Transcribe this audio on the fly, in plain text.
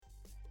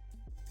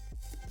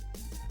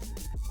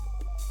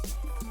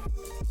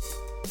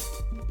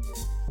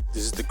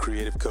This is the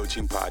Creative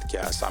Coaching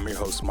Podcast. I'm your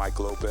host, Mike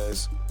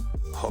Lopez.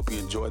 Hope you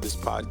enjoy this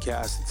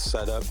podcast. It's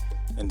set up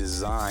and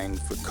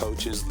designed for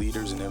coaches,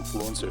 leaders, and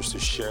influencers to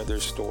share their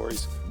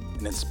stories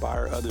and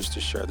inspire others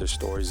to share their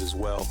stories as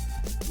well,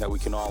 that we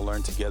can all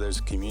learn together as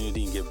a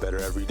community and get better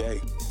every day.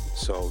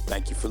 So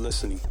thank you for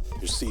listening.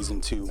 Here's season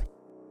 2.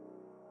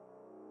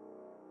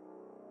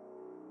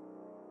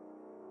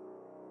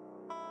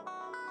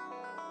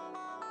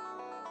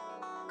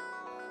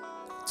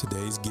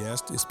 Today's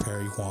guest is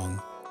Perry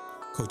Huang.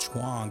 Coach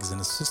Huang is an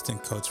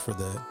assistant coach for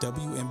the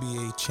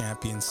WNBA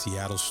champion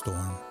Seattle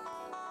Storm.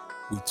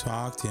 We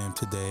talked to him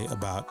today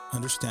about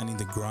understanding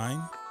the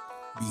grind,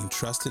 being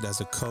trusted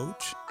as a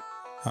coach,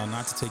 how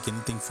not to take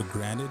anything for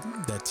granted,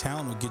 that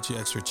talent will get you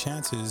extra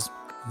chances,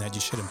 and that you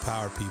should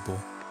empower people.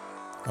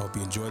 I hope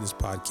you enjoy this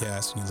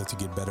podcast and you look to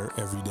get better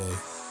every day.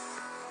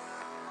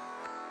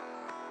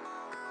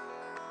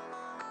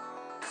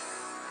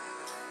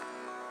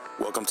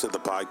 Welcome to the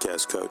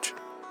podcast, Coach.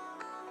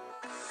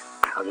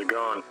 How's it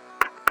going?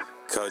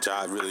 Coach,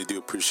 I really do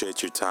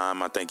appreciate your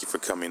time. I thank you for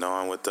coming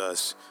on with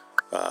us,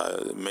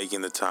 making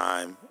the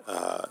time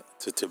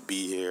to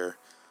be here.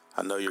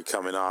 I know you're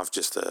coming off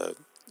just a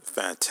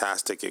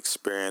fantastic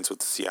experience with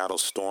the Seattle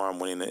Storm,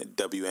 winning the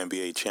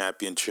WNBA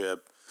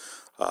championship.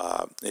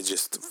 It's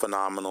just a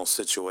phenomenal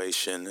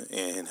situation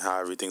and how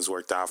everything's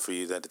worked out for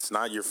you, that it's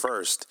not your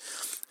first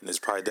and it's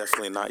probably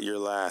definitely not your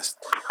last.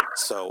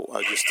 So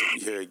I'm just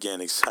here again,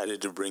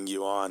 excited to bring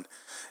you on.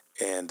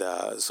 And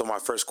so my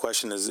first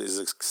question is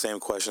the same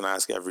question I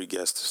ask every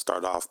guest to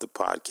start off the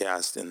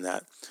podcast, in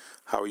that,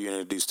 how were you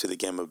introduced to the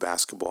game of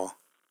basketball?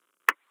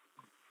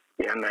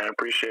 Yeah, man, I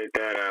appreciate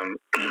that.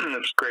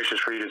 It's gracious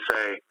for you to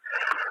say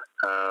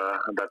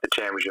about the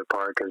championship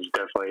part, because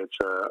definitely it's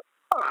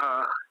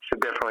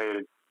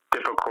definitely a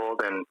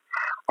difficult and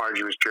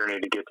arduous journey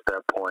to get to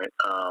that point.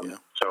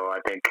 So I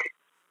think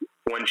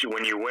when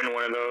you win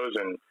one of those,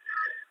 and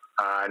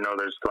I know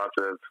there's lots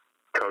of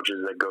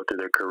coaches that go through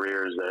their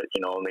careers that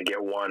only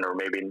get one or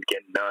maybe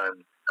get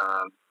none,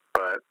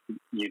 but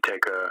you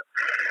take a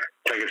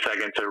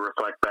second to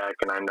reflect back.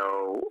 And I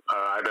know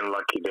I've been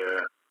lucky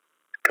to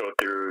go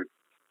through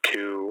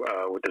two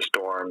with the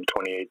Storm,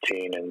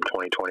 2018 and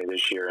 2020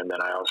 this year, and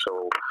then I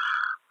also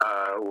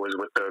was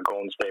with the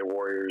Golden State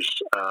Warriors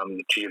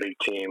G League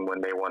team when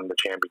they won the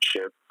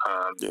championship,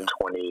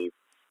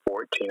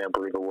 2014, I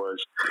believe it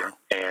was,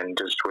 and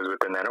just was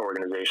within that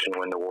organization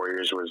when the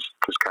Warriors was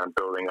just kind of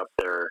building up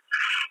their,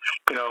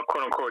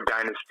 quote unquote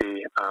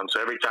dynasty.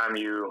 So every time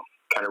you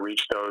kind of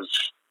reach those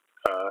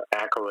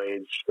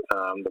accolades,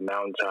 the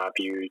mountaintop,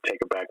 you take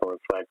it back and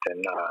reflect.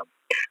 And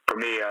for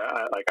me,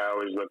 I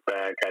always look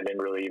back, I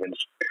didn't really even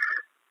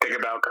think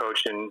about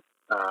coaching.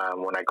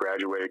 When I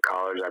graduated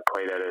college, I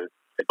played at a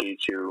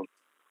D2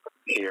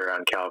 here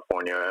in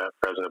California,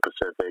 Fresno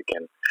Pacific,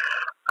 and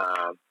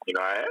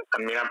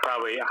I'm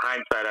probably,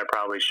 hindsight, I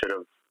probably should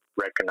have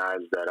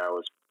recognized that I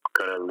was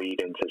going to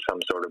lead into some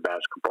sort of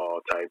basketball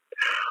type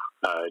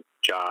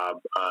job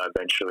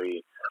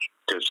eventually,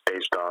 just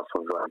based off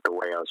of the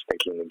way I was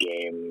thinking the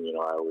game.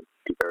 I would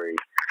be very,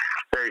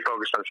 very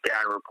focused on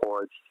scouting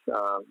reports.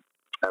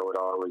 I would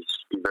always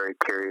be very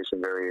curious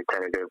and very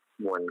attentive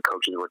when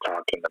coaches were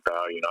talking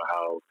about,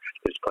 how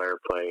this player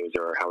plays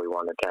or how we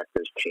want to attack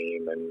this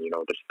team, and,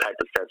 this type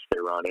of sets they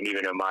run. And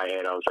even in my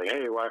head, I was like,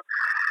 hey, why?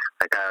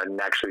 Like, I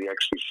didn't actually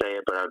say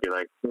it, but I'd be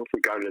like, if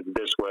we got it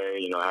this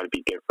way, how to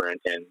be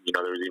different. And,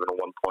 there was even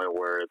one point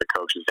where the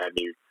coaches had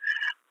me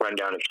run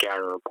down a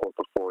scouting report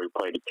before we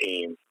played a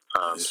team.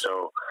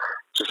 So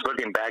just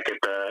looking back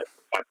at that,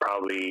 I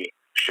probably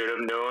should have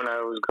known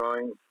I was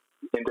going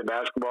into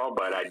basketball,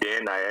 but I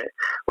didn't. I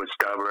was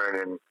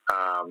stubborn,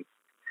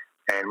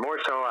 and more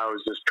so I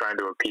was just trying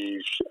to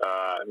appease,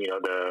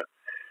 the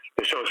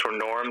social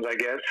norms, I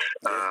guess.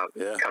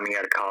 Coming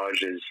out of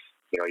college is,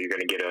 you're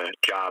going to get a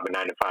job, a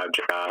 9-to-5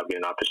 job, get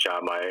an office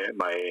job.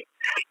 My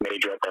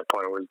major at that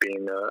point was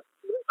being a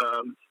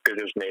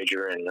business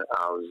major, and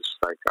I was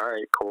like, all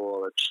right,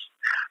 cool, let's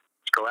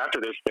go after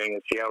this thing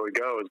and see how it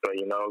goes. But,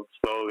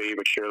 slowly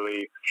but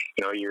surely,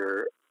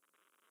 you're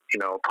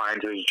applying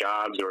to these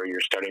jobs, or you're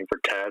studying for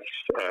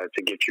tests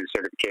to get you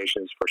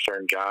certifications for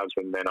certain jobs,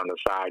 and then on the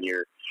side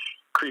you're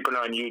creeping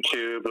on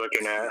YouTube,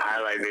 looking at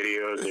highlight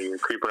videos, or you're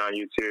creeping on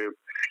YouTube,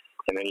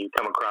 and then you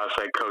come across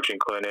coaching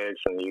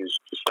clinics, and you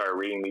start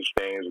reading these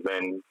things, and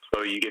then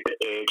so you get the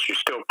itch. You're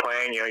still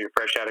playing, you're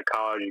fresh out of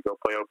college, you go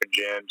play open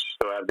gyms,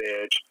 still have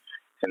the itch,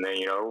 and then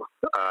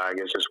I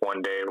guess just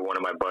one day, one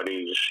of my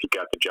buddies, he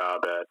got the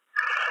job at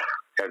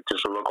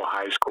just a local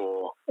high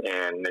school,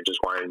 and they just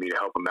wanted me to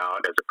help him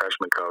out as a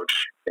freshman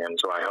coach. And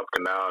so I helped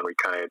him out, and we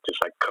kind of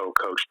just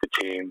co-coached the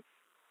team,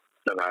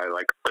 and I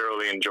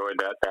thoroughly enjoyed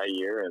that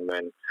year. And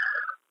then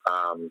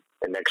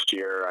the next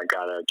year I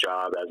got a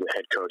job as a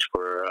head coach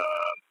for a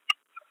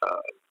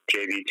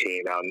JV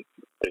team out in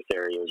this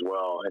area as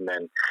well, and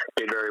then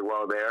did very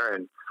well there,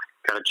 and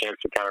got a chance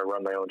to kind of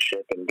run my own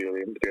ship and do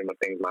my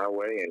things my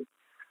way. And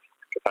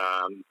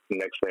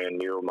next thing I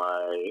knew,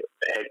 my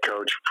head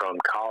coach from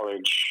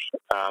college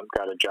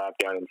got a job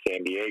down in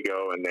San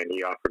Diego, and then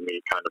he offered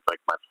me kind of like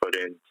my foot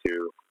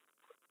into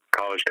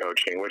college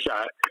coaching, which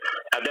at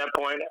that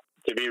point,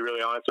 to be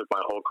really honest, with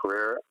my whole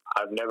career,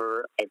 I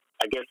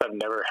guess I've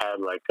never had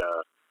like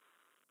a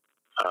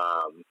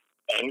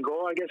end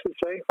goal, I guess I'd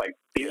say. Like,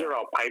 these are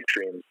all pipe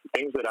dreams.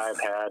 Things that I've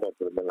had have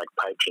been like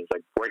pipe dreams.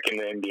 Like, working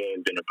in the NBA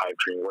has been a pipe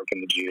dream, working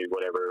the G League,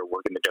 whatever,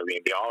 working the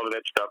WNBA, all of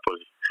that stuff was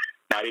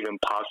not even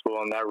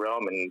possible in that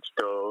realm, and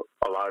still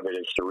a lot of it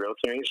is surreal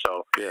to me.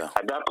 So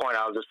at that point,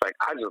 I was just like,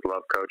 I just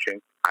love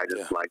coaching. I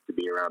just like to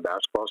be around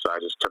basketball, so I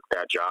just took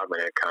that job,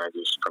 and it kind of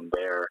just from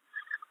there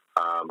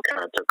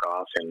kind of took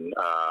off. And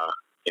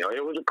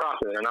it was a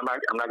process, and I'm not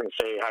going to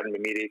say it had an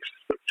immediate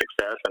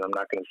success, and I'm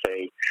not going to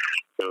say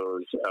it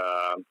was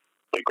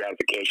the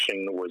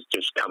gratification was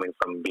just coming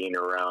from being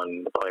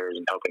around the players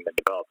and helping them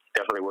develop.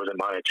 Definitely wasn't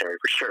monetary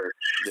for sure.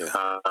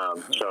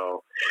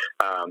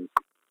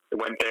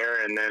 Went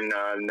there, and then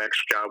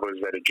next job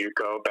was at a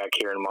JUCO back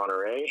here in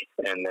Monterey,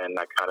 and then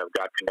I kind of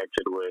got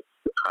connected with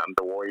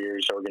the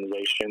Warriors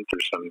organization through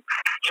some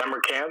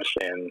summer camps,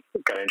 and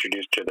got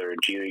introduced to their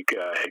G League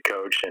head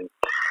coach, and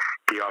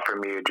he offered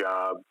me a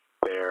job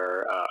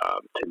there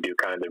to do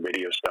kind of the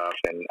video stuff.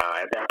 And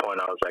at that point,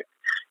 I was like,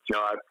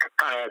 I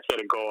kind of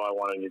set a goal. I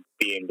wanted to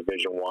be in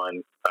Division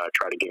I,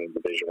 try to get in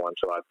Division I.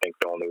 So I think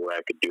the only way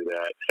I could do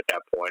that at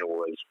that point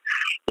was,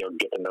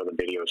 get to know the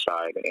video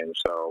side. And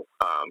so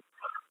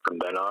from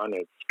then on,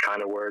 it's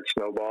kind of where it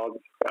snowballed.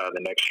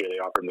 The next year, they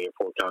offered me a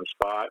full-time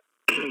spot,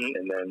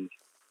 and then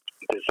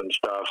did some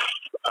stuff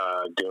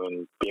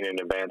being an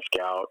advanced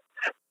scout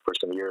for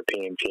some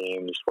European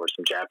teams, for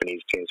some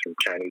Japanese teams, some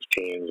Chinese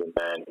teams, and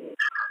then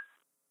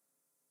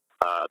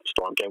the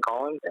Storm came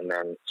calling, and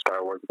then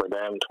started working with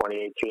them in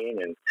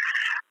 2018, and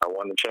I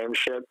won the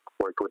championship,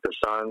 worked with the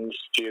Suns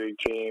G League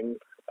team,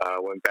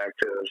 went back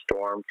to the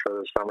Storm for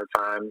the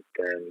summertime,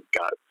 then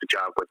got the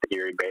job with the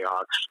Erie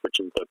Bayhawks, which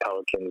is the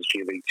Pelicans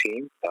G League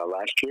team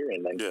last year,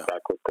 and then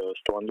back with the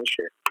Storm this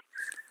year.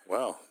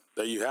 Wow.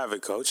 There you have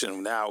it, Coach.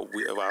 And now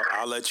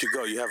I'll let you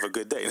go. You have a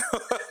good day.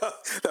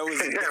 That was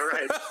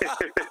right.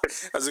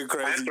 That's a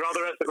crazy. Answer all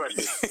the rest of the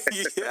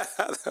questions. Yeah,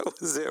 that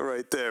was it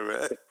right there,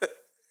 man.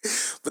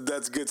 But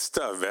that's good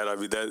stuff, man. I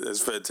mean,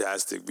 that's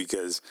fantastic,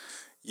 because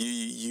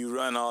you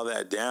run all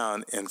that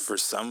down, and for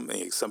some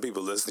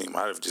people listening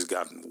might have just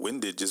gotten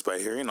winded just by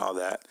hearing all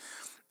that,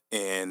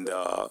 and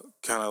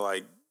kind of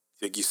like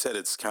you said,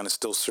 it's kind of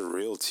still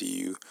surreal to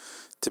you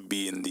to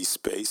be in these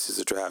spaces,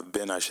 that you have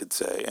been, I should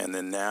say, and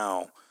then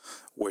now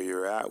where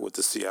you're at with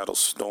the Seattle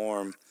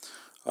Storm.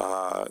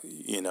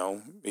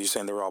 You're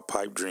saying they're all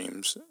pipe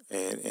dreams,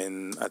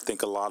 and I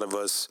think a lot of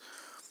us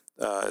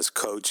as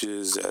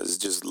coaches, as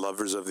just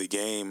lovers of the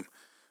game,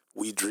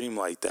 we dream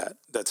like that.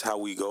 That's how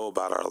we go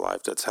about our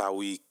life. That's how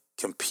we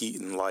compete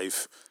in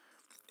life.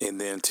 And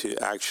then to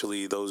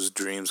actually those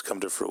dreams come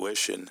to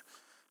fruition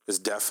is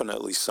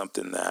definitely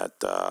something that,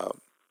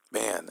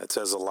 that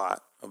says a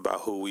lot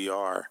about who we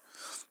are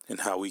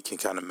and how we can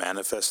kind of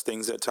manifest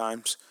things at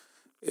times.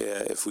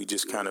 If we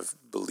just kind of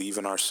believe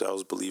in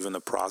ourselves, believe in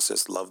the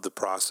process, love the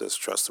process,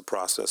 trust the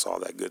process, all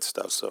that good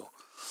stuff. So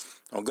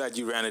I'm glad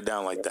you ran it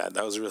down like that.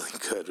 That was really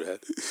good, man.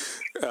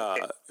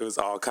 It was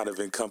all kind of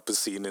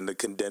encompassing in the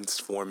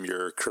condensed form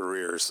your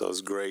career, so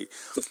it's great.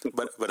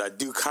 But I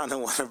do kind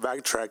of want to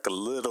backtrack a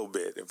little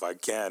bit, if I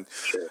can.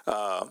 Sure.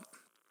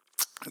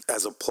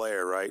 As a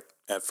player, right,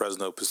 at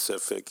Fresno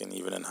Pacific and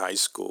even in high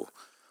school,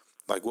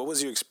 like, what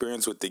was your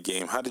experience with the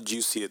game? How did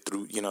you see it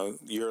through,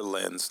 your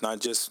lens?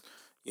 Not just,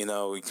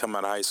 we come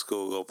out of high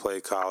school, go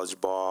play college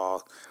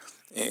ball,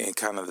 and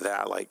kind of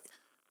that, like,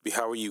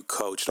 how were you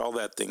coached? All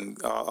that thing,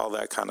 all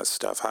that kind of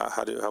stuff.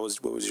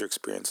 What was your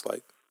experience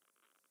like?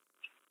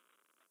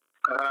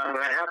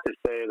 I have to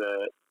say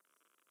that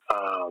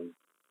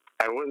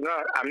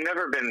I've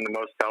never been the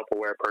most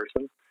self-aware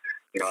person.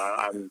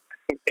 I'm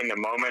in the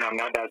moment, I'm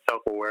not that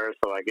self-aware,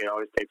 so like it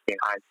always takes me in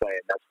hindsight,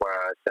 and that's where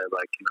I said,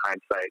 like, in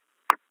hindsight,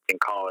 in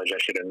college, I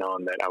should have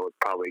known that I would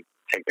probably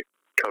take the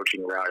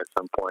coaching route at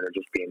some point, or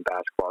just be in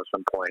basketball at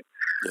some point.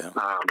 Yeah.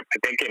 I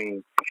think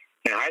in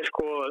high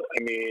school,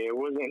 it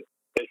wasn't.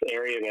 This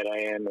area that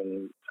I am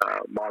in,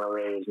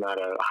 Monterey, is not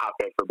a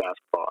hotbed for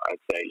basketball,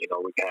 I'd say.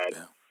 We've had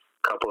a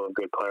couple of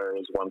good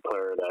players, one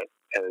player that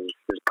is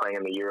playing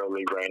in the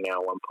EuroLeague right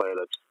now, one player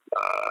that's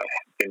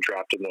been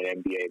drafted in the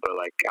NBA, but,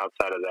 like,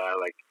 outside of that,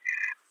 like,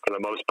 for the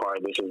most part,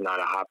 this is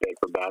not a hotbed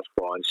for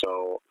basketball. And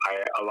so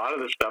a lot of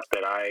the stuff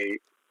that I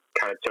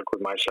kind of took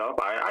with myself,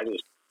 I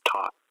just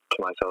taught to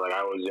myself. Like,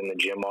 I was in the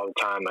gym all the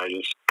time. I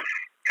just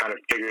kind of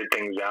figured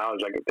things out. I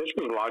was like, if this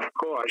is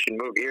logical, I should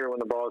move here when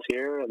the ball's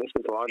here. This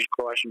is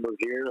logical, I should move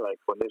here. Like,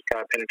 when this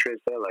guy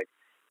penetrates that, like,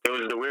 it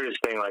was the weirdest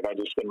thing. Like, I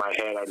just, in my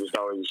head, I just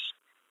always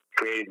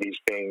created these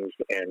things,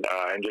 and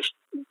just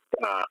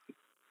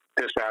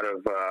out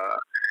of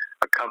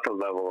a comfort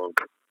level of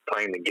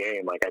playing the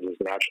game, like, I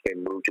just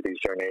naturally moved to these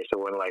certain areas. So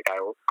when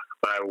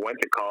I went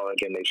to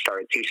college and they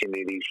started teaching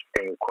me these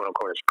things, quote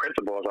unquote, as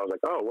principles, I was like,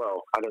 oh,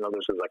 well, I didn't know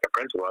this was like a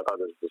principle. I thought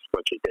this is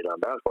what you did on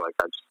basketball. Like,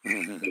 that's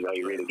how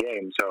you read a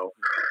game. So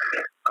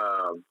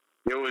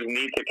it was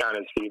neat to kind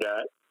of see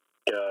that.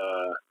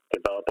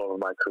 develop over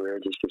my career,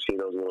 just to see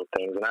those little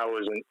things. And I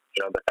wasn't,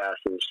 the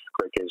fastest,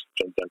 quickest,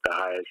 and the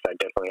highest. I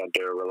definitely had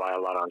to rely a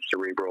lot on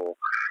cerebral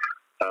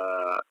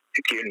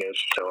acuteness.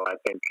 So I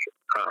think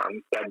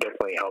that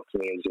definitely helped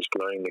me, is just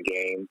learning the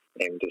game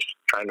and just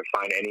trying to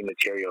find any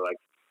material, like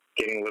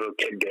getting little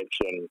tidbits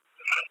in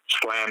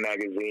Slam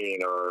magazine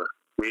or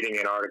reading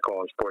an article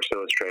on Sports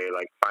Illustrated,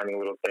 like finding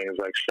little things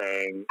like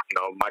saying,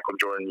 Michael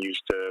Jordan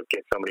used to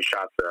get so many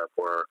shots up,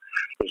 or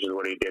this is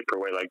what he did per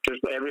way. Like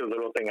just every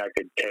little thing I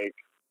could take,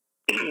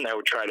 I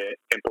would try to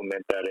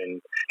implement that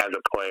in as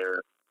a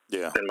player.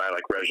 Yeah. In my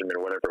regimen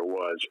or whatever it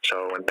was.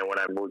 So, and then when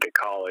I moved to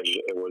college,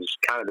 it was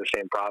kind of the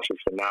same process.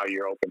 And now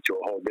you're open to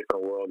a whole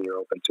different world. You're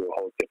open to a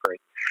whole different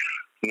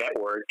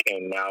network.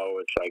 And now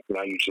it's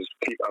now you just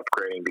keep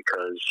upgrading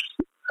because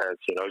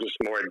it's, just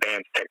more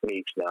advanced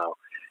techniques now.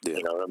 Yeah.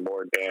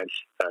 More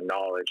advanced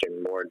knowledge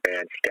and more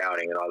advanced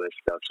scouting and all this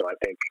stuff. So I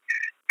think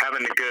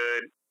having a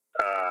good,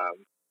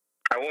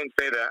 I won't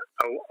say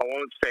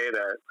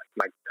that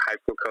my high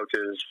school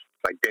coaches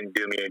didn't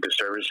do me any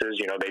disservices.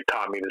 They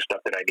taught me the stuff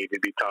that I needed to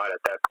be taught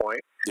at that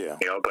point. Yeah.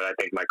 But I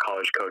think my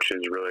college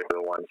coaches really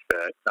were the ones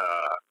that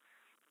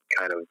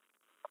kind of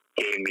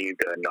gave me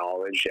the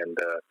knowledge and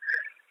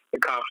the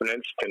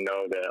confidence to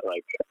know that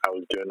I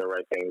was doing the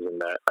right things and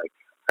that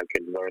I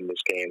could learn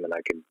this game and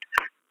I could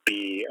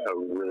be a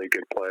really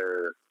good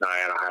player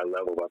at a high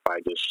level if I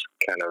just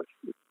kind of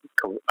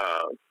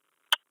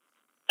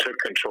took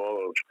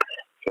control of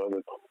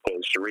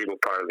the cerebral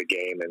part of the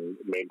game and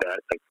made that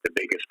the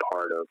biggest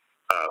part of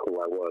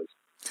who I was.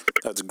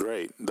 That's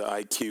great. The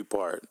IQ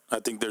part. I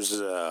think there's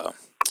I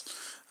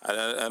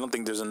don't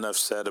think there's enough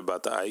said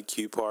about the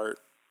IQ part.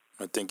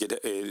 I think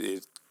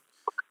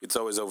it's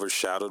always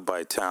overshadowed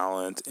by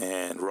talent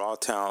and raw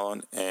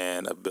talent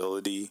and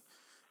ability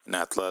and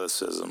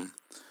athleticism.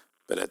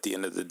 But at the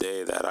end of the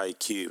day, that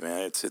IQ,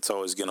 man, it's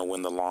always going to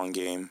win the long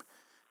game,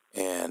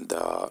 and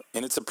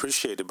it's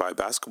appreciated by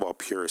basketball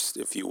purists,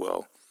 if you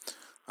will.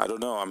 I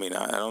don't know. I mean,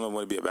 I don't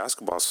want to be a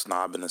basketball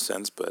snob in a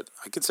sense, but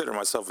I consider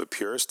myself a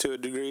purist to a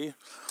degree.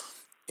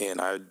 And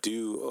I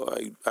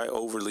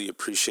overly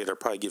appreciate, I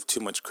probably give too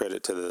much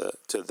credit to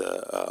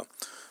the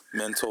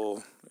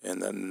mental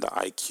and then the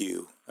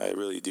IQ. I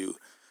really do.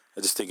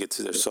 I just think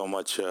there's so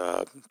much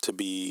to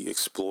be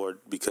explored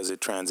because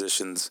it translates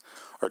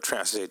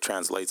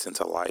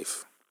into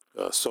life.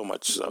 So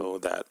much so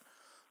that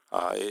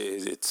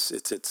it's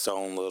its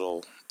own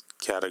little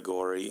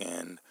category,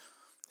 and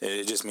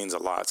it just means a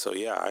lot. So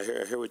yeah, I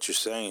hear what you're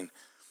saying,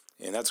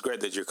 and that's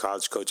great that your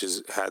college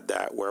coaches had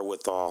that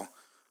wherewithal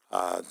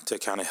to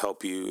kind of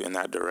help you in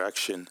that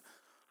direction,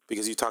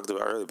 because you talked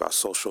about earlier about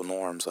social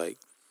norms, like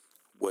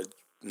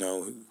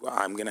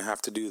I'm gonna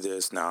have to do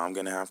this now, I'm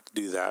gonna have to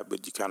do that,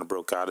 but you kind of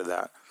broke out of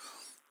that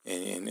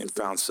and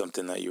found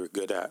something that you were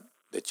good at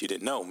that you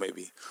didn't know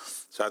maybe.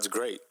 So that's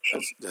great.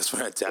 That's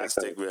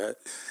fantastic, man.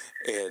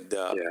 And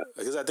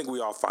because I think we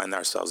all find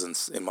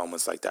ourselves in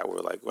moments like that where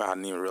we're like, wow, I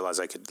didn't even realize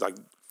I could like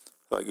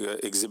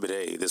Exhibit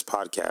A, this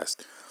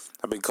podcast.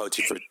 I've been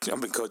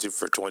coaching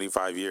for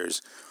 25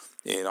 years,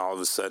 and all of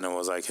a sudden I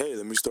was like, hey,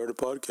 let me start a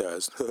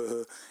podcast.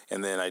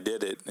 And then I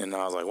did it, and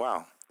I was like,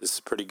 wow, this is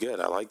pretty good.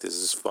 I like this.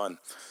 This is fun.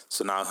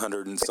 So now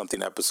 100 and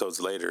something episodes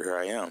later, here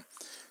I am.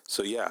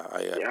 So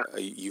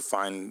you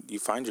find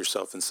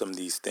yourself in some of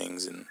these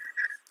things, and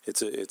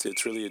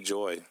it's really a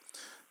joy.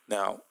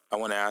 Now, I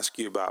want to ask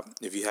you about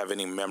if you have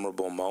any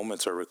memorable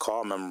moments or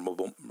recall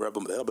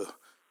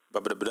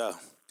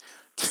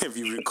if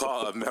you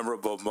recall a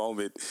memorable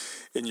moment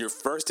in your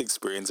first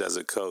experience as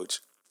a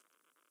coach.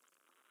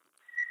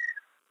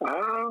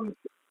 I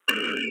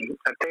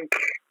think,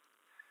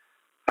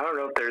 I don't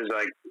know if there's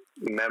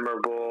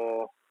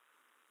memorable,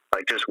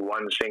 just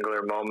one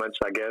singular moment,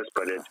 I guess,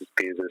 but it just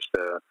because it's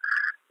the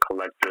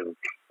collective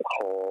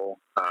whole.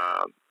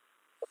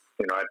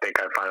 I think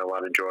I find a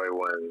lot of joy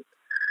when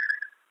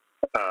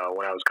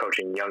I was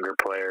coaching younger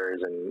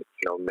players and,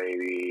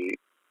 maybe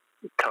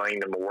telling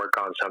them to work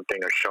on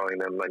something or showing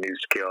them a new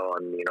skill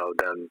and,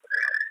 them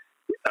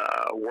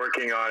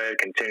working on it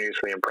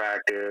continuously in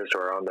practice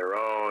or on their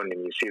own,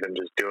 and you see them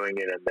just doing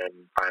it and then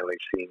finally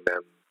seeing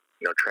them,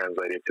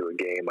 translate it to a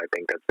game. I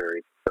think that's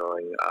very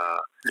fulfilling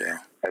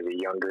as a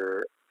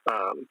younger,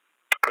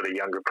 for the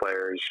younger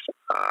players.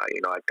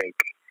 I think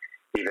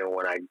even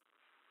when I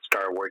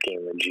started working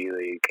in the G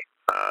League,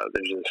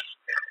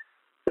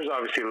 there's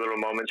obviously little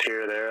moments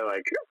here or there,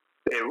 and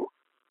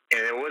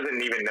it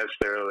wasn't even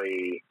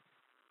necessarily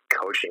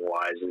coaching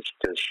wise. It's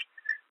just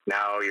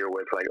now you're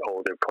with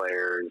older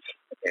players,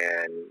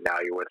 and now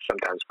you're with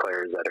sometimes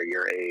players that are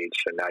your age,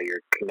 so now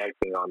you're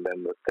connecting on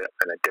them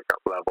on a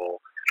different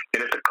level,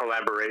 and it's a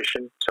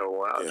collaboration.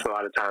 So it's a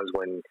lot of times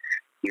when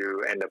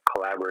you end up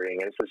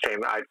collaborating, and it's the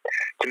same.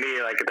 To me,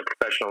 at the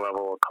professional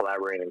level,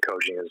 collaborating and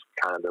coaching is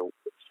kind of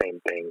the same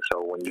thing.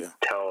 So when you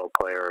tell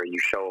a player or you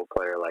show a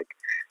player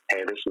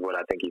hey, this is what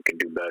I think you can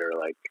do better.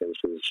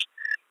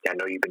 I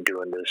know you've been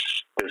doing this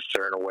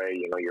certain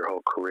way, your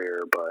whole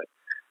career, but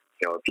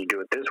if you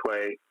do it this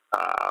way,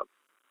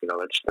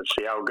 let's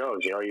see how it goes.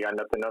 You got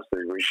nothing else.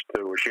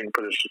 We're shooting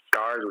for the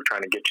stars. We're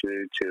trying to get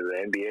you to the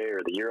NBA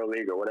or the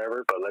EuroLeague or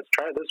whatever. But let's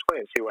try it this way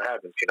and see what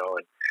happens.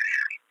 And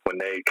when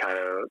they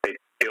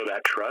feel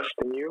that trust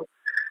in you,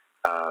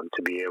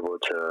 to be able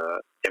to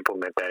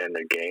implement that in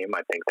their game,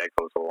 I think that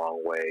goes a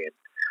long way.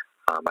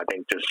 And I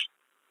think just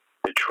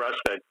the trust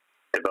that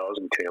develops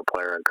between a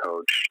player and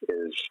coach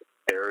is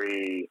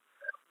very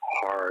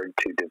hard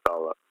to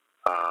develop.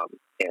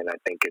 And I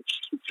think it's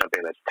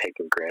something that's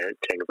taken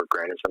for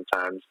granted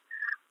sometimes.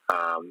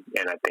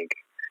 And I think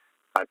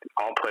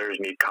all players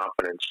need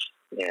confidence,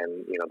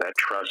 and that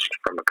trust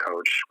from a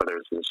coach, whether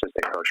it's an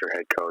assistant coach or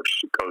head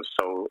coach, goes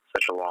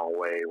such a long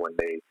way when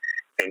they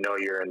know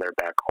you're in their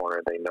back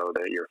corner. They know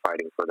that you're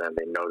fighting for them.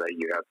 They know that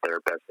you have their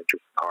best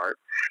interest at heart,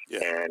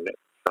 and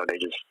they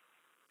just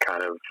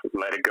kind of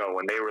let it go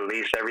when they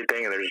release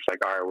everything, and they're just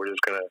like, all right,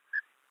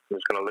 I'm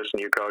just gonna listen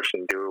to you, coach,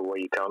 and do what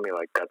you tell me.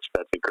 Like that's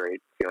a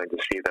great feeling to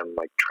see them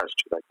trust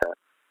you like that.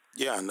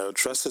 Yeah, no,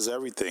 trust is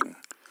everything,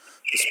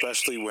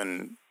 especially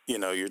when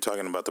you're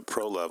talking about the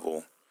pro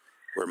level,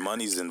 where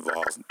money's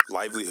involved,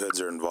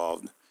 livelihoods are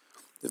involved.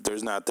 If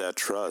there's not that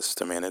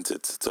trust, I mean, it's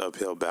an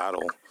uphill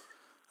battle.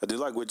 I do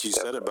like what you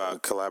said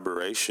about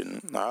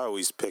collaboration. I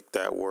always pick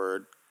that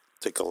word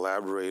to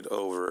collaborate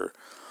over,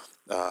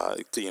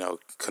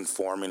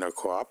 conforming or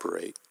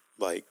cooperate.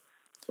 Like,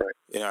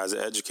 as an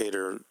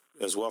educator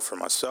as well for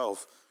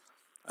myself,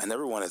 I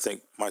never want to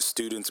think my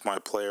students, my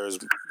players,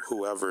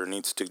 whoever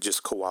needs to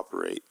just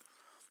cooperate.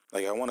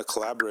 Like, I want to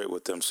collaborate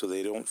with them so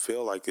they don't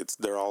feel like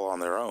they're all on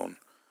their own.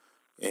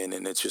 And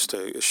it's just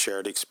a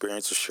shared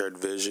experience, a shared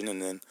vision,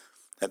 and then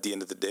at the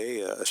end of the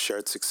day, a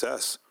shared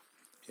success.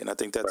 And I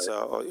think that's,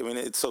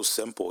 it's so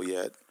simple,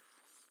 yet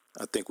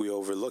I think we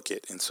overlook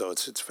it. And so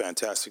it's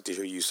fantastic to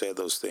hear you say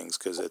those things,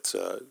 because it's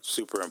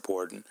super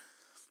important.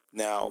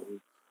 Now,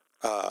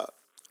 I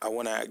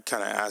want to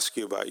kind of ask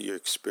you about your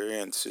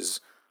experiences.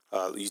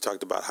 You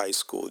talked about high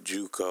school,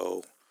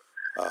 JUCO,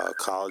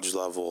 college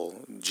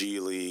level, G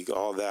League,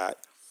 all that.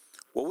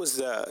 What was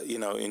that,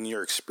 in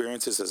your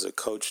experiences as a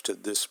coach to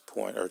this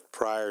point, or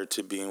prior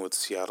to being with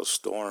Seattle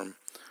Storm?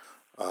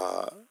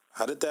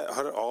 How did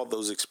all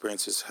those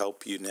experiences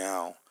help you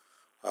now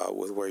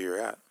with where you're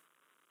at?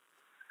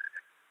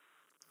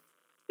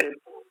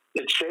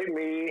 It shaped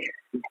me.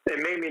 It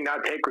made me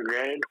not take for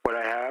granted what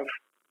I have,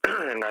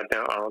 and I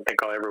don't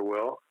think I'll ever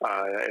will.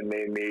 It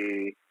made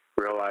me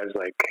realize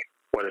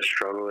what a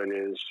struggle it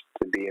is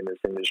to be in this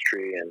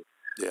industry, and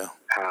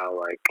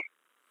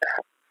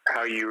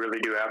how you really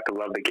do have to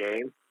love the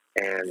game.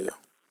 And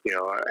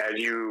as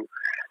you,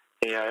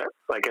 as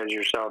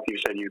yourself, you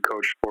said you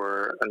coached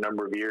for a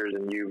number of years,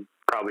 and you've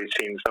probably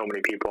seen so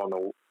many people on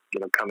the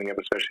coming up,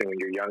 especially when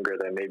you're younger,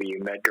 that maybe you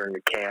met during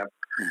the camp.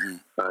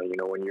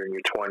 Mm-hmm. When you're in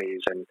your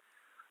 20s, and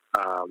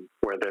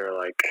where they're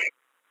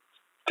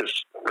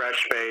just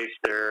fresh faced,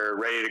 they're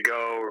ready to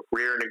go,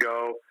 rearing to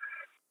go,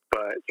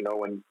 but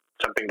when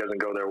something doesn't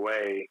go their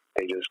way,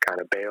 they just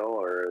kind of bail,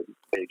 or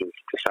they just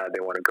decide they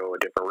want to go a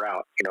different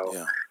route.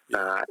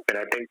 And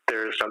I think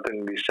there's something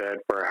to be said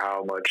for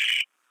how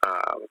much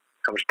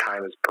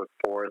time is put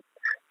forth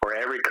for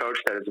every coach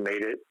that has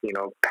made it,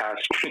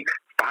 past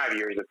 5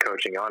 years of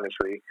coaching,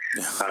 honestly,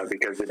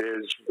 because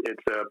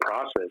it's a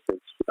process.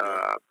 It's,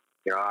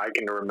 I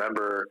can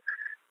remember,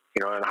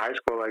 in high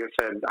school, like I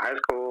said,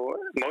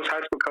 most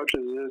high school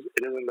coaches,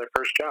 it isn't their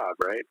first job,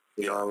 right?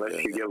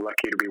 Unless you get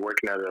lucky to be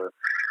working at a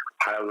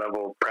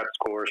high-level prep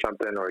school or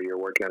something, or you're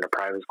working at a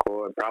private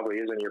school, it probably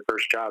isn't your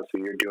first job, so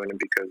you're doing it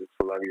because it's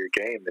the love of your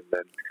game, and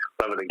then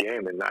love of the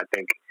game. And I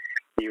think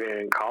even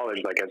in college,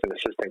 as an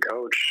assistant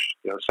coach,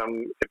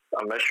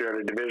 unless you're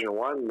at a Division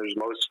I, there's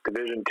most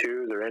Division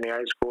IIs or any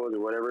high schools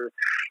or whatever,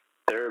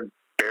 they're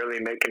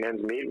barely making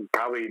ends meet, and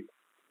probably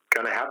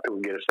going to have to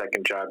get a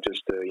second job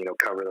just to,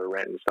 cover the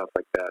rent and stuff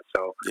like that.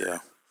 So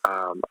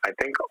I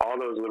think all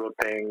those little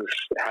things,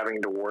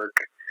 having to work,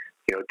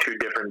 2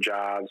 different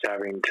jobs,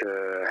 having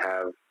to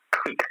have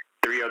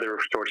 3 other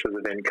sources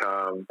of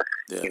income,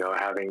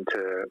 having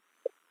to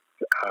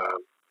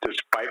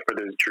just fight for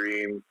this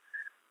dream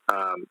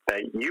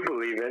that you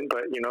believe in,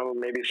 but,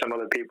 maybe some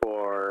other people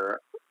are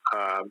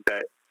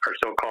that are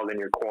so-called in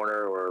your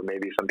corner, or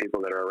maybe some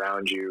people that are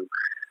around you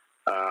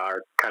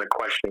are kind of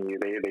questioning you.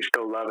 They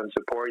still love and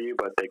support you,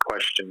 but they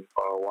question,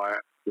 why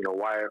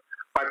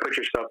put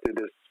yourself through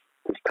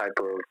this type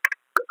of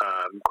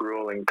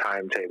grueling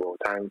timetable,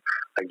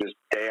 just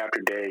day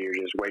after day, you're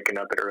just waking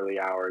up at early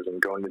hours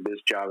and going to this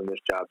job and this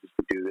job just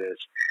to do this.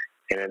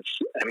 And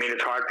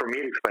it's hard for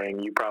me to explain.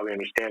 You probably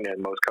understand it.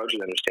 Most coaches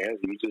understand.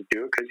 You just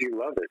do it because you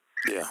love it.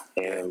 Yeah.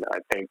 And I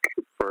think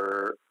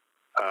for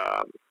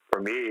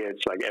me,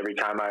 it's every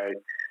time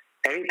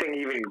anything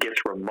even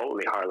gets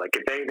remotely hard,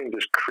 if anything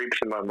just creeps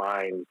in my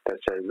mind that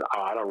says,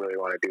 oh, I don't really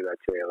want to do that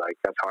today,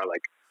 that's hard.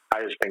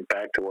 I just think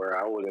back to where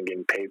I wasn't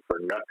getting paid for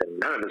nothing,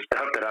 none of the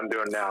stuff that I'm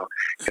doing now.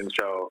 And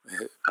so,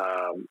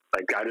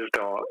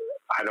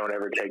 I don't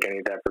ever take any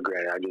of that for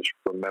granted. I just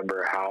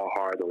remember how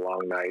hard the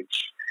long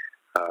nights,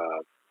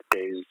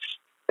 days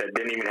that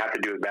didn't even have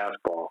to do with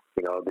basketball.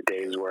 You know, the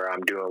days where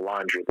I'm doing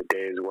laundry, the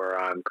days where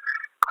I'm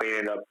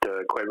cleaning up the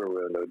equipment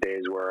room, the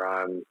days where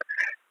I'm,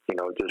 you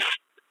know, just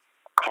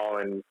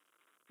calling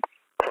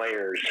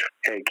players,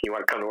 hey, can you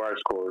want to come to our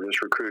school, or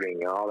just recruiting,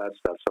 and all that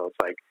stuff. So it's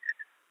like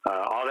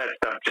all that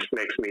stuff just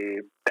makes me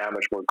that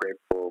much more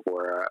grateful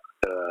for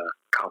the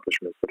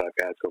accomplishments that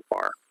I've had so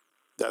far.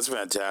 That's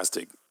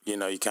fantastic. You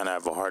know, you kind of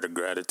have a heart of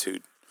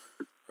gratitude,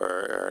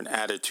 or an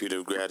attitude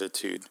of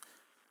gratitude.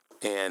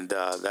 And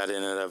that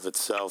in and of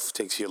itself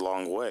takes you a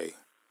long way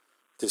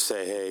to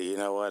say, hey, you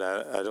know what?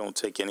 I don't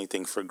take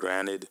anything for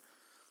granted.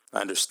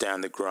 I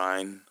understand the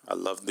grind. I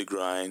love the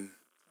grind.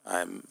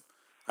 I'm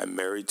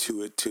married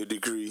to it to a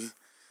degree,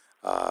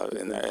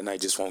 and I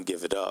just won't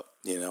give it up,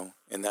 you know.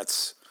 And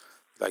that's,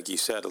 like you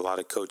said, a lot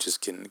of coaches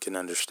can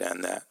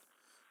understand that,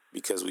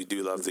 because we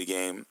do love the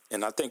game.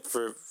 And I think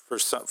for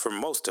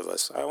most of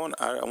us, I want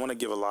to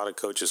give a lot of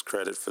coaches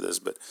credit for this,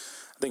 but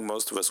I think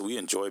most of us, we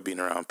enjoy being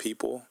around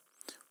people.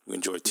 We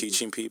enjoy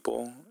teaching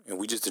people, and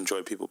we just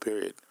enjoy people,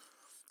 period.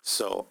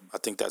 So I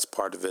think that's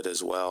part of it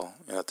as well.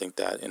 And I think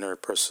that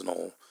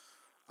interpersonal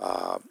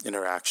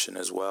interaction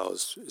as well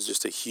is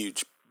just a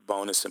huge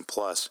bonus and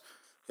plus.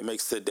 It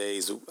makes the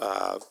days,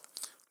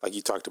 like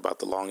you talked about,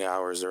 the long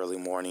hours, early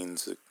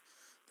mornings,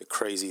 the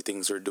crazy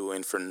things we're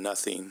doing for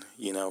nothing,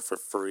 you know, for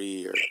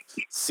free or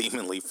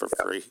seemingly for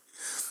free,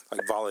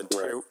 like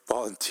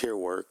volunteer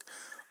work.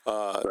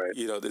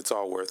 You know, it's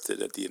all worth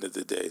it at the end of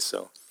the day.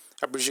 So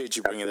I appreciate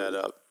you bringing that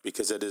up,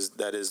 because that is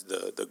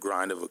the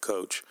grind of a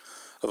coach,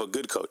 of a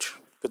good coach.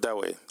 But that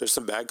way, there's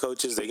some bad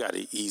coaches, they got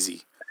it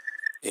easy.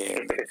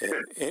 And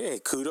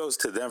kudos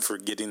to them for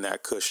getting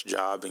that cush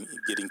job and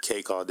getting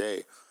cake all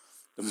day.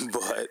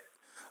 But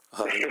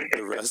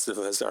the rest of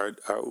us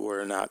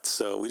were not.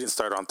 So we didn't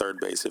start on third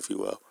base, if you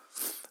will.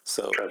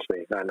 So trust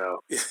me, I know.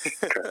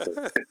 Trust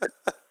me.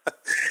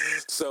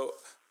 So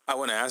I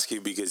want to ask you,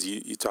 because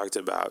you talked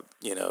about,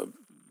 you know,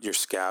 your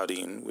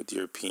scouting with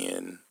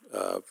European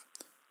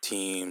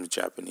teams,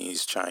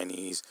 Japanese,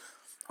 Chinese,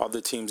 all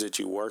the teams that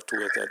you worked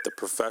with at the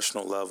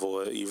professional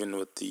level, even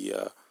with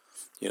the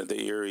you know,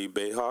 the Erie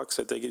Bayhawks,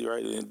 I think,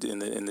 right,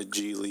 in the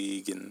G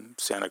League and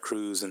Santa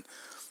Cruz, and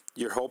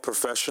your whole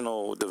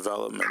professional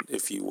development,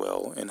 if you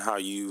will, and how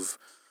you've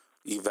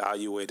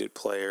evaluated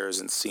players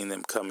and seen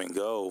them come and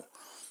go.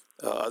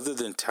 Other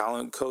than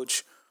talent,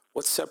 coach,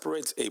 what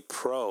separates a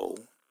pro,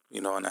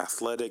 you know, an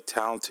athletic,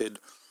 talented,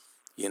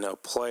 you know,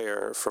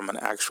 player from an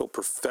actual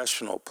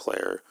professional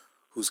player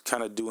who's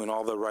kind of doing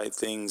all the right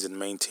things and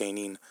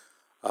maintaining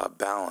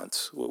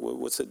balance?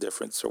 What's the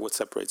difference, or what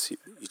separates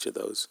each of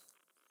those?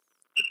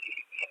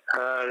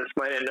 This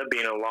might end up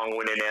being a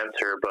long-winded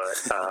answer,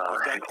 but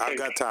I've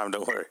got time.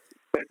 Don't worry.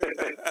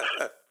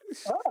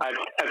 I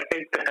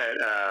think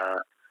that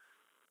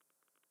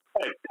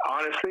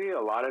honestly, a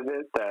lot of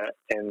it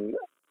and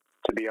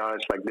to be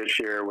honest, like this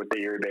year with the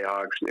Erie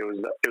Bayhawks, it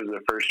was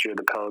the first year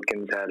the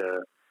Pelicans had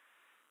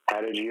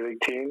a G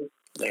League team,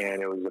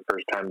 and it was the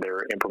first time they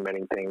were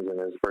implementing things, and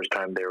it was the first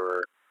time they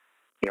were,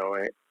 you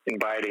know,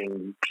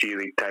 inviting G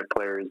League type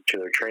players to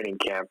their training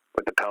camp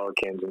with the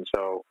Pelicans, and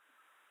so,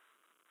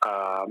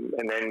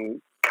 and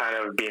then kind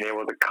of being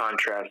able to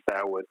contrast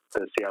that with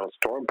the Seattle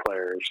Storm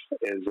players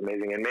is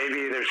amazing. And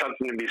maybe there's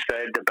something to be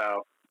said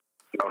about,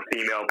 you know,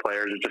 female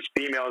players, or just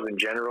females in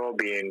general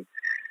being,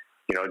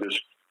 you know,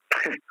 just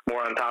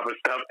more on top of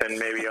stuff than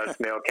maybe us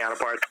male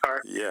counterparts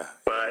are. Yeah,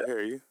 but I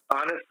hear you.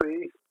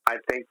 Honestly, I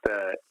think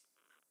that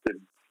to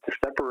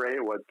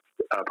separate what's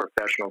a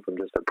professional from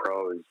just a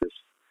pro is just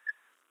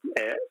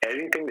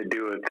anything to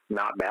do with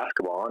not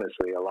basketball.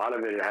 Honestly, a lot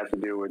of it has to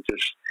do with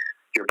just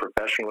your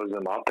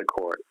professionalism off the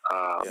court.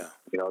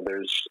 You know,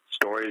 there's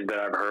stories that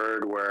I've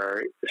heard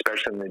where,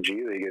 especially in the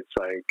G League, it's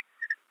like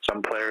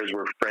some players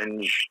were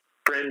fringe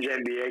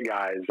NBA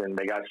guys, and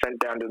they got sent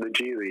down to the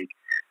G League.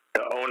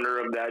 The owner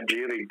of that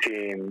G League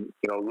team,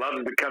 you know,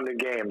 loves to come to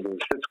games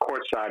and sits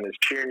courtside and is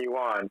cheering you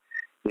on,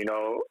 you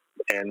know.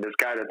 And this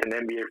guy that's an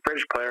NBA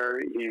fringe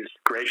player, he's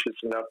gracious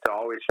enough to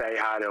always say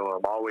hi to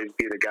him, always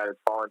be the guy that's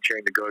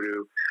volunteering to go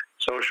to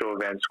social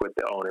events with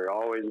the owner,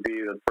 always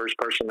be the first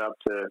person up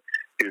to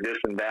do this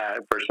and that,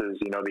 versus,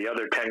 you know, the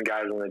other 10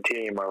 guys on the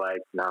team are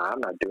like, nah,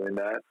 I'm not doing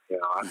that. You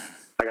know,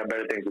 I got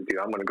better things to do.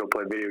 I'm going to go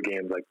play video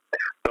games. Like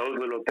those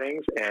little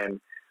things. And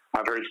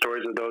I've heard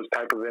stories of those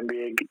type of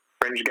NBA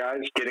fringe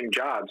guys getting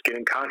jobs,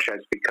 getting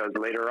contracts, because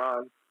later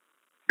on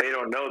they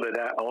don't know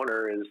that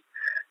owner is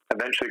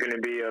eventually going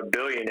to be a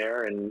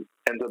billionaire and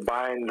ends up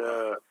buying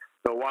the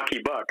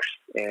Milwaukee Bucks.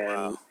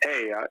 And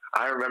hey,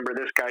 I remember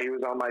this guy. He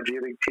was on my G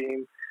League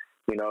team.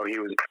 You know, he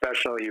was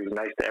professional. He was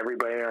nice to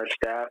everybody in our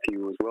staff. He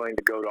was willing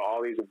to go to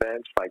all these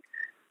events. Like,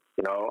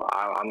 you know,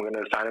 I'm going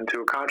to sign him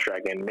to a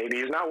contract, and maybe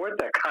he's not worth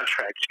that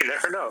contract. You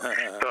never know.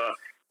 So,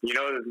 you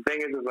know, the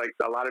thing is like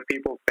a lot of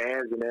people,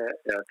 fans of the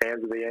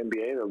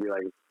NBA, they'll be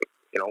like,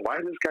 you know, why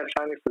is this guy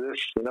signing for this,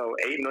 you know,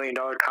 $8 million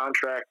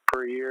contract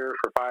per year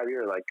for 5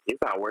 years? Like, he's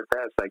not worth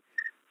that. It's like,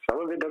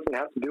 some of it doesn't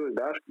have to do with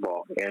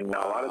basketball. And a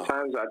lot of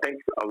times, I think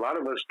a lot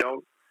of us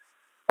know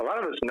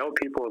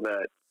people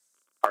that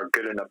are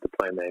good enough to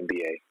play in the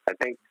NBA. I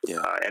think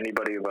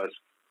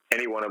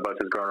any one of us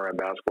who's growing around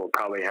basketball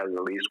probably has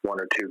at least one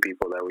or two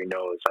people that we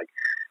know is like,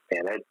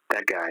 man,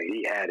 that guy,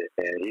 he had it,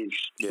 man.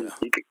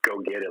 He could go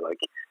get it. Like,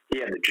 he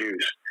had the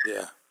juice.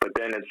 Yeah. But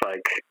then it's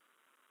like,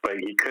 but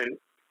he couldn't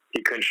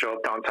show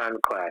up on time to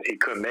class. He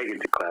couldn't make it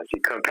to class. He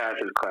couldn't pass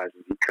his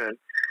classes. He couldn't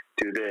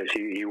do this.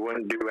 He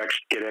wouldn't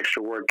get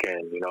extra work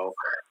in, you know.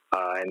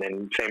 And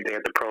then same thing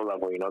at the pro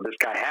level. You know, this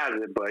guy has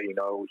it, but, you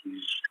know,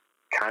 he's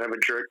kind of a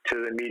jerk to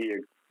the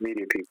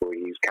media people.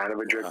 He's kind of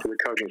a jerk to the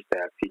coaching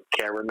staff. He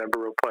can't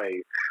remember a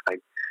play. Like,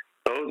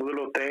 those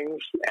little things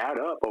add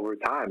up over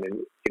time. And,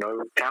 you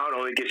know, talent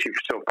only gets you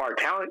so far.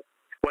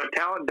 What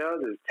talent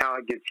does is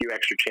talent gets you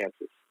extra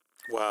chances.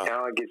 Wow.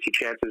 Talent gets you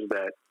chances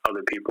that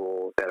other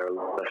people that are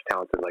less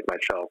talented like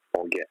myself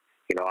won't get.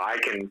 You know, I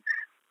can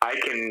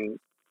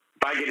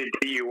if I get a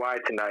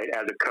DUI tonight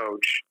as a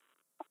coach,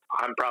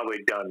 I'm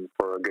probably done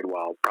for a good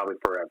while, probably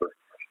forever.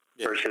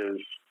 Yeah.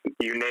 Versus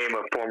you name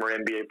a former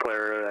NBA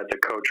player that's a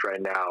coach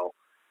right now,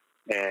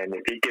 and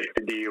if he gets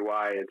the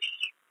DUI, it's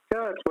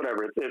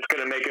whatever. It's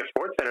going to make a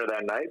Sports Center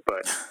that night,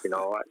 but, you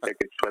know, I think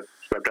it's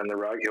swept under the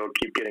rug. He'll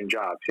keep getting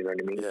jobs, you know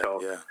what I mean?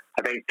 Yeah.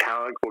 I think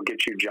talent will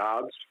get you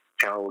jobs.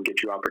 Talent will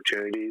get you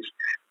opportunities,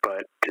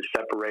 but to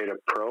separate a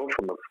pro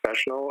from a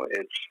professional,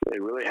 it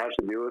really has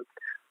to do with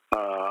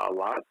a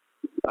lot,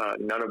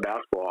 none of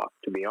basketball,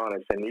 to be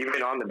honest. And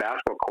even on the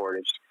basketball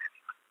court,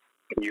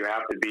 you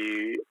have to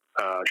be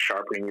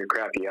sharpening your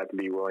craft. You have to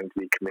be willing to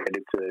be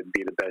committed to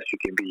be the best you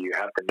can be. You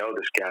have to know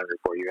the scouting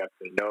report. You have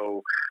to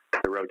know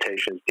the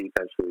rotations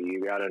defensively.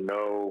 You got to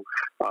know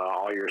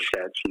all your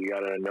sets. You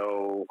got to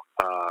know,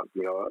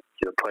 you know,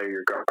 the player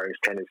your guard's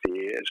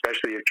tendency,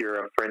 especially if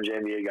you're a fringe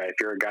NBA guy. If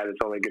you're a guy that's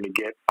only going to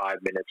get 5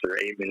 minutes or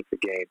 8 minutes a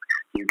game,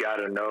 you got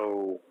to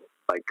know,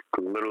 like,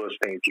 the littlest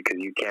things because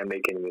you can't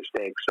make any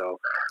mistakes. So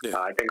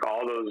I think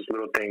all those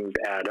little things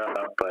add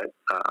up. But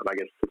I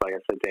guess, like I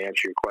said, to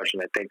answer your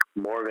question, I think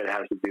more of it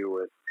has to do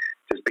with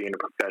just being a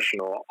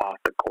professional off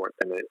the court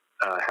than it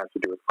has to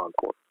do with on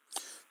court.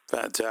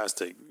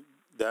 Fantastic.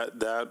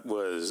 That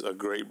was a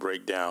great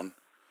breakdown,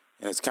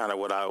 and it's kind of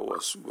what I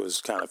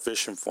was kind of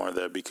fishing for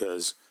there,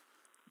 because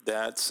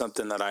that's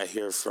something that I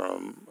hear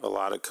from a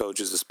lot of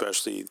coaches,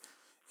 especially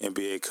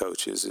NBA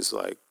coaches, is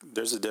like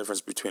there's a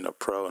difference between a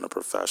pro and a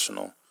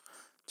professional,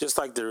 just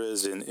like there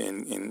is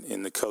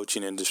in the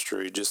coaching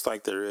industry, just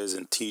like there is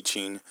in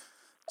teaching,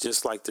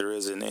 just like there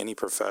is in any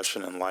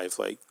profession in life.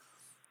 Like,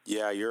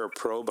 yeah, you're a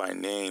pro by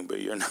name,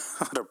 but you're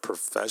not a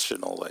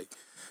professional. Like,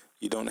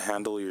 you don't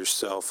handle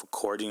yourself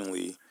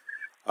accordingly,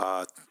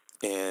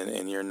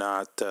 and you're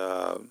not.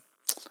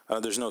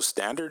 There's no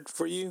standard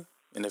for you,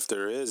 and if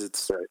there is,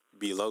 it's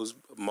below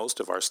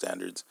most of our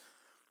standards.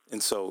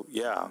 And so,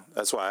 yeah,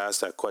 that's why I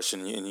asked that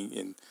question.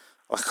 And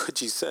like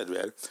what you said,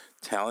 man,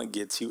 talent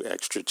gets you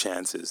extra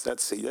chances.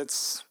 That's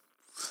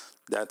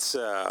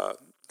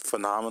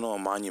phenomenal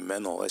and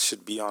monumental. That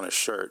should be on a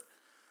shirt,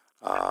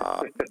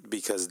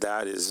 because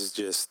that is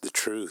just the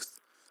truth.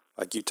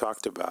 Like you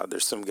talked about,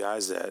 there's some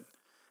guys that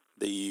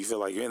you feel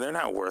like they're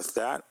not worth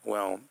that.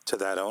 Well, to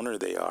that owner,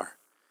 they are,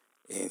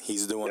 and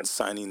he's the one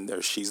signing,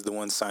 or she's the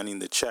one signing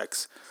the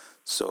checks.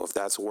 So if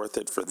that's worth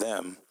it for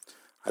them.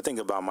 I think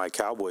about my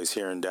Cowboys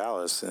here in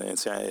Dallas and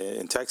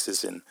in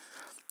Texas, and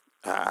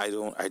I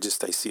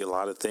see a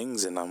lot of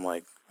things, and I'm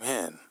like,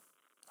 man,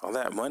 all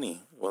that money.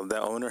 Well,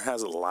 that owner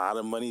has a lot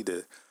of money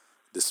to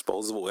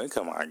disposable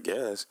income, I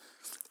guess,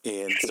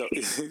 and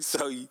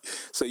so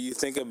you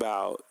think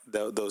about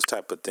those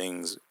type of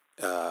things,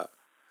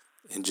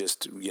 and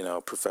just, you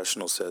know,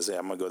 professional says, hey,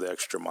 I'm gonna go the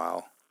extra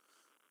mile.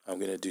 I'm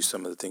gonna do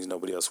some of the things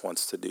nobody else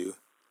wants to do,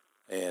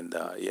 and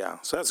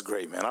so that's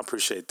great, man. I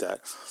appreciate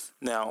that.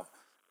 Now.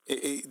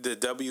 The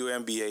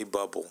WNBA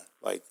bubble,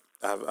 like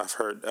I've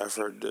heard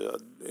from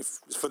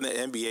the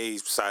NBA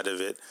side of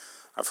it,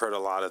 I've heard a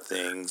lot of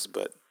things,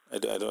 but I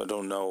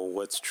don't know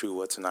what's true,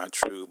 what's not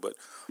true. But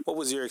what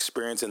was your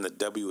experience in the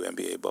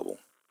WNBA bubble?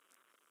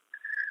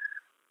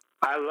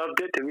 I loved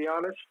it, to be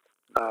honest.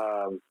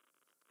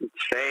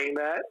 Saying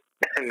that,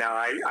 now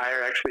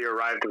I actually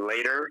arrived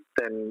later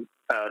than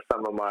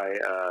some of my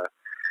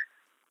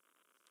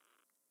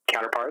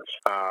counterparts.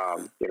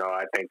 You know,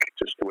 I think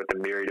just with the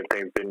myriad of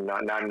things,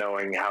 not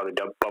knowing how the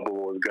bubble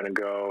was going to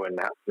go, and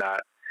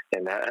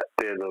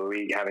the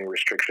league having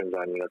restrictions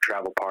on, you know,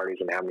 travel parties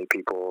and how many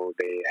people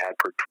they had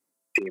per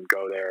team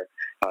go there,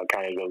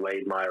 kind of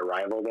delayed my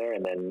arrival there.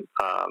 And then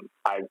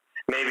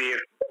maybe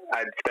if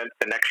I'd spent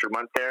an extra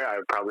month there, I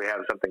would probably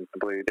have something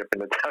completely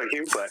different to tell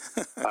you.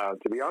 But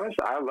to be honest,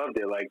 I loved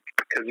it, like,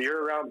 because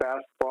you're around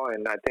basketball,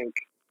 and I think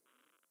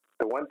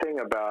the one thing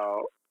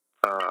about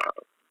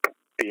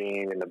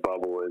being in the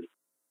bubble is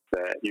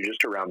that you're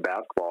just around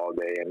basketball all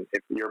day, and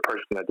if you're a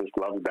person that just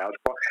loves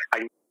basketball, I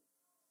guess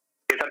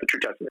that's the true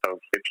testament of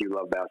if you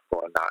love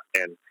basketball or not.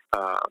 And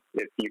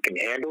if you can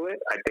handle it,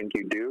 I think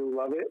you do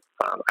love it.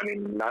 I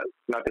mean, not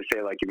to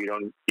say like if you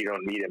don't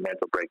need a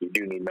mental break. You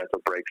do need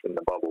mental breaks in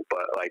the bubble,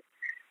 but like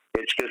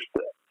it's just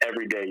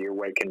every day you're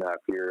waking up,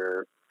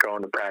 you're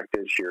going to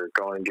practice, you're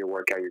going to your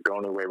workout, you're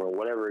going to the weight room,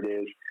 whatever it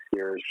is,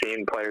 you're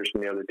seeing players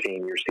from the other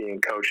team, you're seeing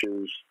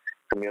coaches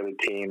from the other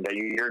team that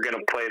you're going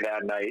to play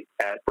that night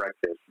at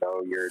breakfast.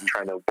 So you're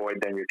trying to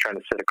avoid them. You're trying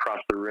to sit across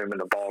the room in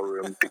the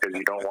ballroom because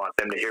you don't want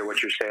them to hear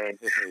what you're saying,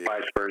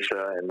 vice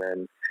versa. And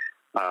then,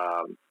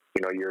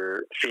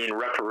 you're seeing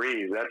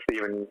referees. That's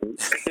even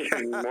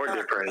more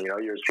different.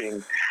 You're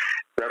seeing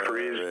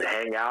referees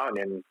hang out,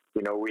 and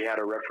we had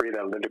a referee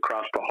that lived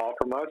across the hall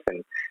from us,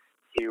 and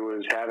he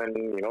was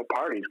having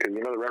parties because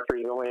the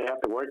referees only have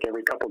to work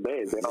every couple of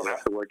days. They don't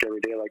have to work every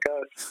day like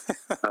us.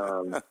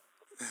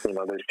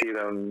 They see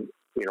them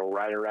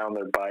riding around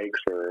their bikes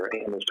or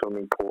in the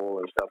swimming pool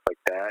and stuff like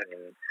that,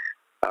 and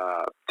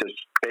just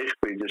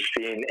basically just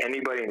seeing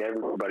anybody and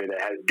everybody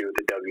that has to do with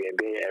the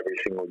WNBA every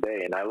single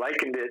day. And I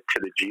likened it to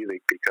the G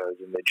League because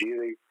in the G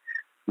League,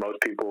 most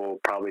people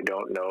probably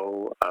don't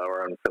know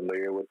or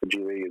unfamiliar with the G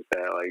League is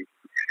that, like,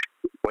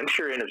 once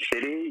you're in a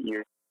city,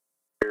 you're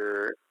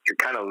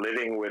kind of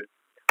living with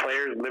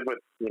players live with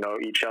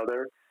each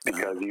other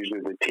because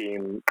usually the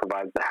team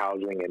provides the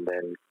housing, and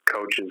then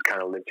coaches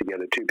kind of live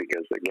together too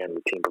because again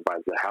the team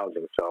provides the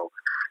housing. So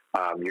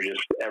you're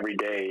just every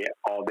day,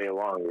 all day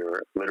long,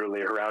 you're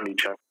literally around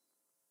each other,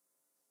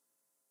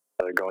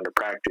 going to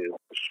practice,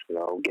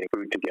 getting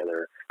food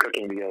together,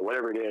 cooking together,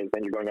 whatever it is.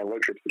 Then you're going on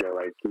road trips together.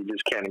 Like, you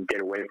just can't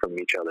get away from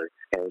each other.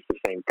 And it's the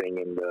same thing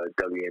in the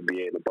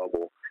WNBA, the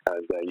bubble,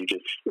 is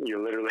that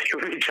you're literally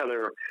with each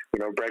other,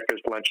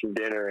 breakfast, lunch, and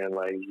dinner, and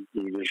like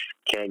you just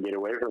can't get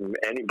away from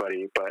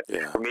anybody. But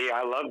for me,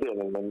 I loved it,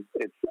 and then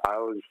it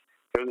was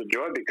a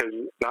joy because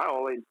not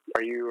only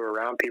are you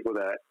around people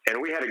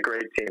and we had a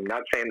great team.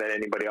 Not saying that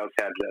anybody else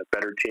had a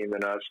better team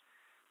than us,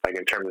 like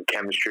in terms of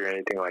chemistry or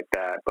anything like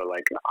that. But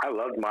like, I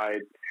love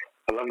the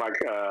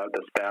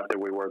staff that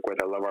we work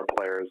with. I love our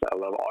players. I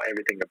love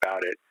everything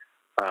about it.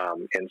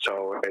 And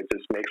so it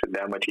just makes it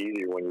that much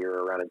easier when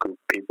you're around a group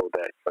of people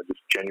that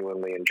just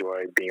genuinely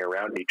enjoy being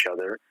around each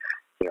other.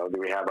 Do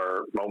we have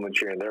our moments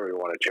here and there we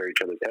want to tear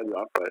each other's heads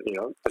off, but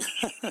it's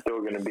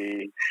still going to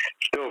be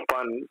a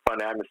fun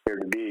atmosphere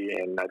to be.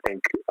 And I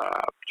think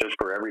just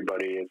for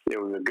everybody, it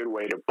was a good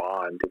way to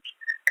bond.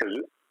 Because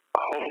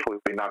hopefully,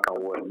 knock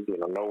on wood,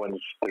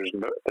 there's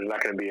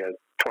not going to be a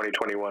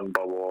 2021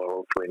 bubble, or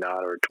hopefully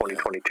not, or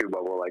 2022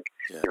 bubble. Like,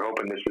 you're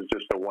hoping this is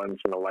just a once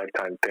in a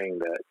lifetime thing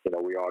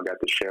that we all got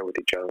to share with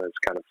each other. It's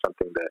kind of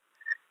something that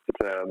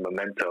it's a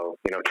memento,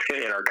 in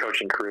our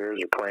coaching careers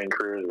or playing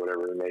careers,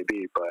 whatever it may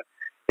be. But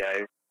yeah,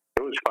 it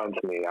was fun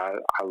to me.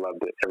 I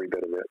loved it, every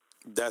bit of it.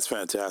 That's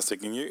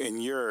fantastic. And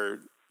you're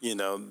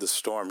the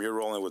Storm. You're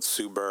rolling with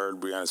Sue Bird,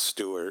 Breanna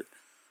Stewart,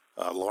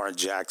 Lauren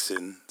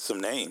Jackson,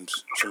 some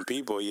names, some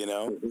people.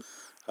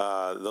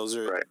 Those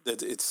are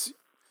it's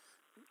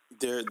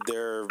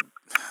they're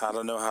I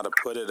don't know how to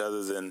put it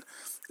other than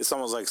it's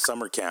almost like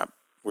summer camp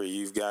where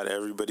you've got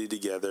everybody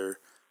together.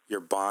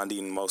 You're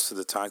bonding most of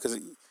the time because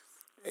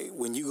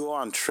when you go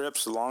on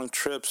trips, long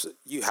trips,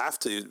 you have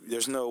to.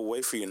 There's no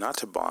way for you not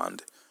to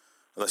bond.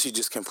 Unless you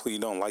just completely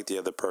don't like the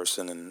other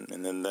person,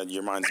 and then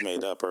your mind's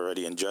made up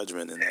already in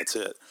judgment, and that's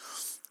it.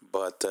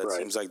 But it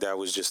seems like that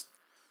was just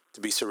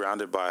to be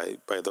surrounded by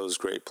those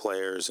great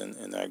players and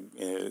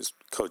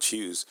Coach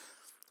Hughes.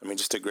 I mean,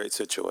 just a great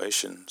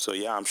situation. So,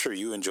 yeah, I'm sure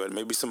you enjoyed it.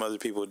 Maybe some other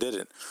people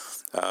didn't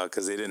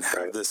because they didn't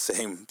have the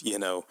same,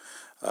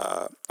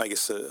 I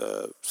guess,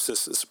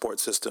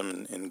 support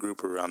system and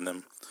group around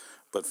them.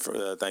 But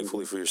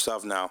thankfully for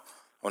yourself now,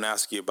 I want to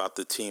ask you about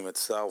the team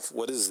itself.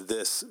 What does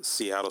this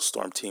Seattle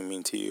Storm team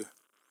mean to you?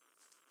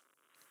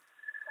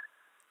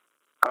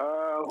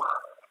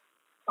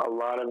 A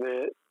lot of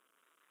it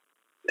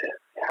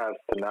has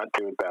to not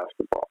do with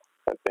basketball,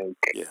 I think.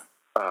 Yeah.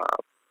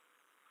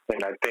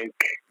 And I think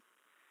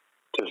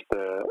just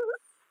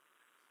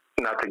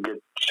not to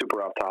get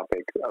super off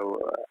topic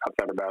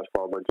outside of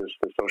basketball, but just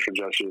the social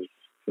justice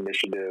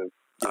initiative.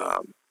 Yeah.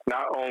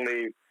 Not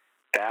only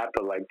that,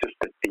 but like just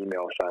the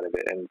female side of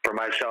it. And for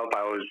myself,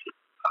 I was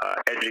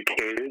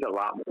educated a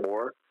lot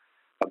more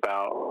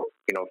about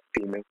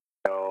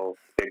female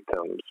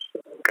victims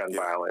of gun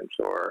violence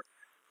or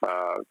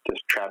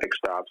just traffic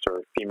stops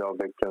or female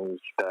victims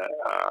that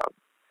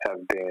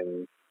have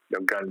been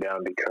gunned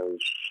down because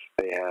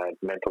they had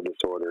mental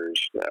disorders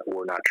that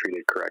were not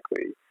treated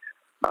correctly.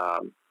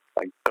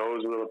 Like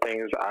those little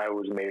things I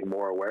was made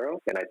more aware of,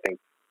 and I think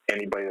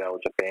anybody that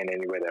was a fan,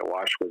 anybody that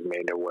watched was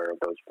made aware of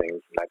those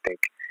things. And I think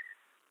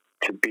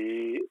to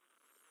be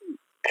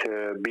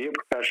a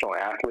professional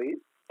athlete,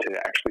 to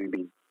actually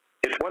be,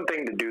 it's one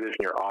thing to do this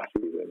in your off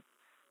season,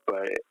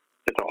 but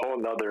it's a whole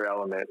nother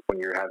element when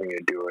you're having to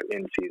do it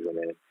in season.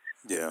 And,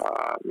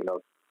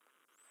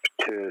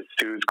 to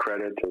Sue's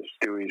credit, to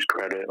Stewie's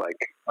credit, like,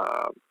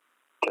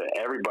 to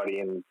everybody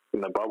in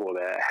the bubble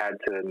that had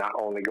to not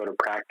only go to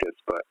practice,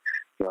 but,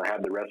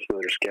 had the rest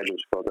of their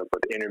schedules filled up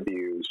with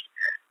interviews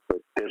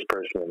with this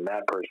person and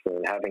that person,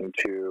 and having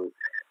to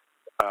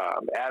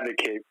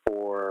advocate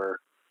for,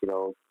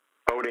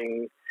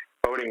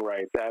 voting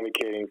rights,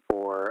 advocating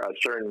for a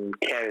certain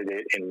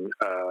candidate in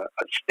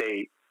a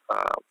state,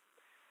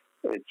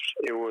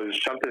 it was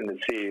something to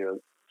see,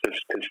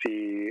 just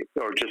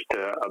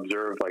to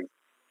observe, like,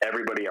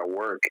 everybody at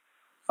work.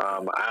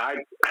 I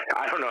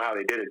don't know how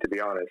they did it, to be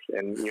honest.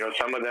 And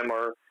some of them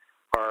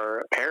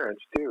are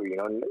parents too.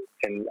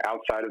 And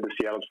outside of the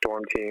Seattle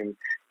Storm team,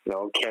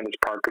 Candace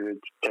Parker to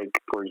take,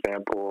 for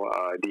example,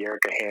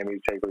 Dearica Hammy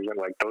to take, for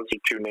example. Like, those are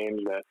two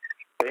names that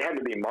they had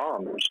to be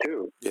moms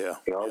too. Yeah.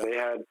 They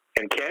had,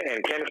 and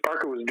Candace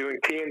Parker was doing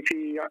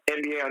TNT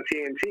NBA on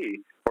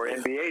TNT or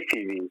NBA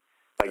TV.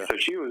 Like, so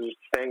she was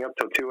staying up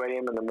till 2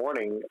 a.m. in the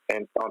morning,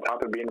 and on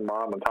top of being a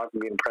mom, on top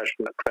of being a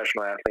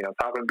professional athlete, on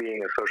top of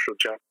being a social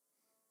justice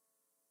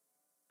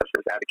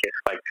advocate.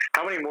 Like,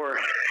 how many more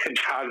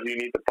jobs do you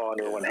need to fall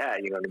under one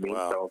hat? You know what I mean?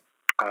 Wow. So,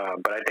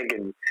 but I think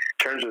in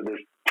terms of this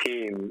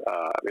team,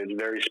 it's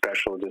very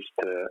special just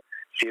to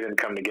see them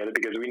come together,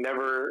 because we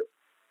never,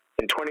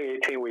 in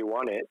 2018 we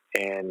won it,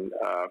 and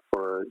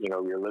for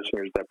your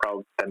listeners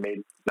that may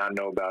not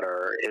know about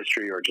our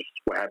history or just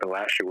what happened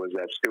last year, was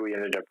that Stewie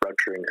ended up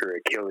rupturing her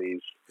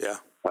Achilles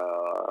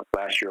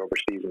last year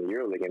overseas in the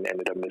EuroLeague and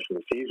ended up missing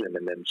the season,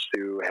 and then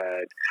Sue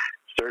had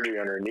surgery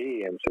on her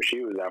knee, and so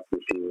she was out for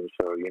the season.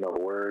 So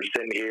we're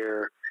sitting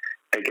here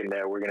thinking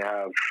that we're going to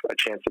have a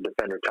chance to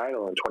defend our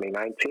title in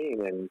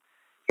 2019, and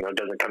it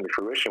doesn't come to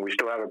fruition. We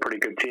still have a pretty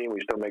good team.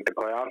 We still make the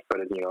playoffs, but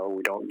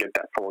we don't get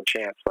that full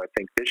chance. So I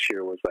think this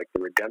year was like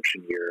the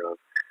redemption year of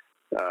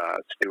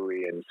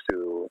Stewie and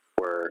Sue,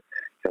 where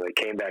they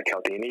came back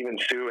healthy. And even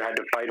Sue had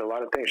to fight a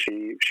lot of things.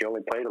 She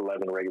only played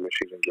 11 regular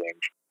season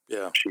games.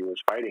 Yeah, she was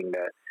fighting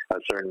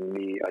a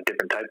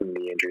different type of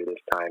knee injury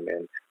this time,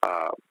 and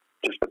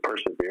just the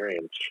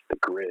perseverance, the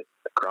grit,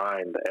 the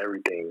grind,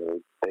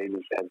 everything. They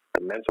just had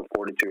the mental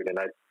fortitude, and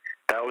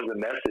that was the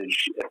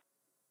message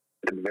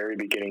at the very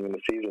beginning of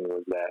the season,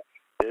 was that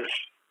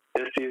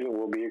this season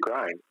will be a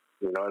grind.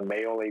 It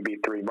may only be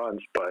 3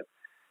 months, but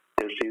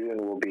this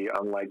season will be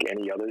unlike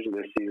any others.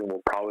 This season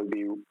will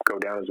probably go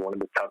down as one of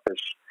the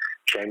toughest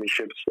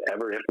championships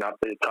ever, if not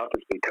the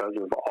toughest, because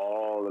of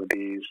all of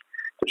these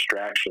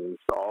distractions,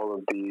 all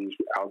of these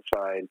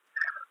outside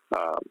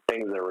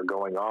things that were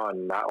going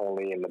on, not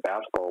only in the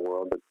basketball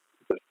world, but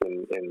just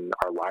in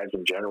our lives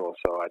in general.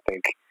 So I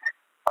think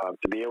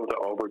to be able to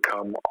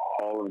overcome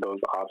all of those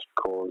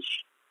obstacles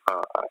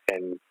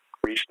and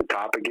reach the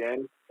top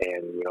again,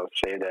 and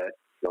say that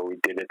we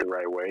did it the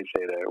right way,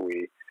 say that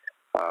we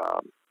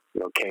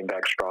came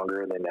back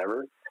stronger than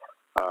ever.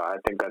 I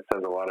think that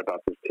says a lot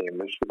about this team.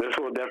 This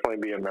will definitely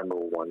be a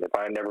memorable one. If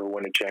I never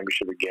win a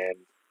championship again,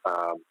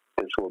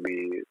 this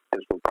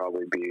will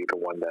probably be the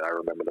one that I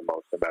remember the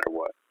most, no matter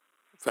what.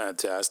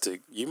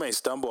 Fantastic. You may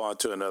stumble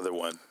onto another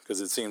one,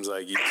 because it seems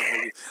like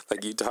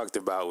you talked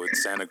about with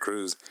Santa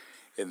Cruz,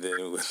 and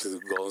then with the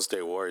Golden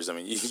State Warriors. I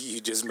mean,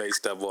 you just may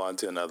stumble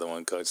onto another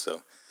one, Coach.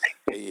 So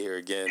here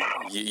again,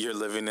 you're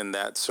living in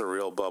that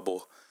surreal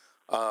bubble.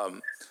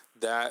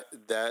 That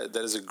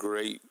is a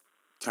great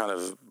kind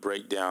of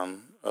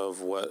breakdown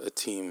of what a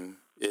team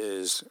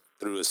is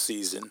through a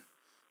season,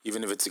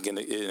 even if it's in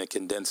a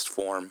condensed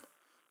form,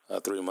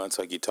 3 months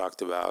like you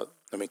talked about.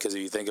 I mean, because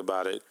if you think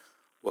about it,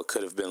 what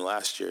could have been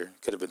last year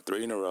could have been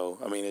 3 in a row.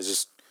 I mean, it's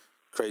just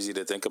crazy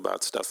to think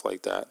about stuff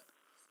like that,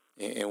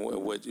 and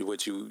what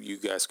you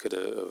guys could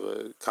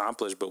have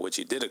accomplished. But what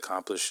you did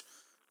accomplish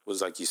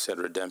was, like you said,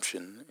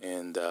 redemption,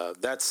 and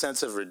that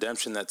sense of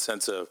redemption, that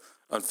sense of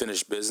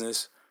unfinished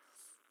business,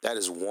 that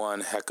is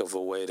one heck of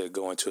a way to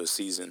go into a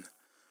season.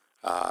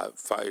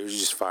 You're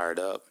just fired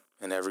up,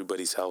 and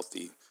everybody's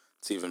healthy.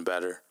 It's even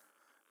better.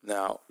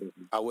 Now,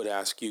 I would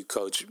ask you,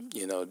 Coach,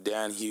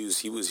 Dan Hughes,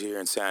 he was here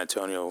in San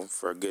Antonio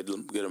for a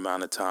good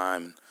amount of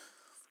time,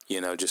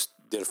 just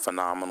did a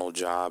phenomenal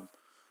job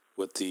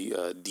with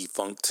the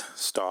defunct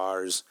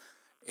Stars,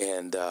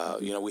 and,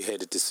 we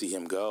hated to see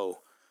him go,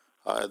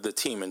 the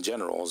team in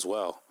general as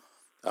well.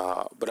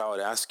 But I would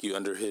ask you,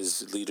 under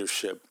his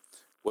leadership,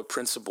 what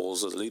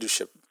principles of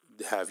leadership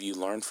have you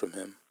learned from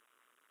him?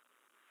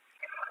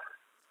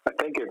 I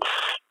think it's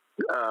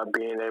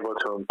being able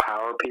to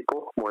empower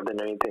people more than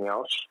anything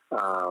else.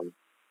 I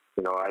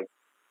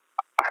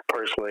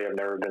personally have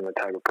never been the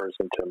type of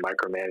person to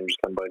micromanage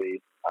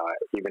somebody.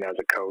 Even as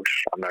a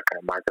coach, I'm not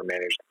going to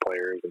micromanage the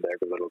players and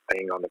every little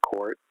thing on the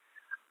court.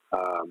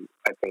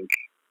 I think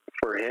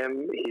for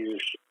him,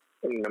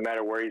 no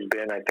matter where he's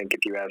been, I think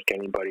if you ask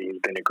anybody,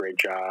 he's done a great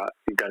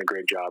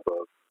job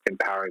of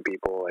empowering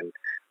people and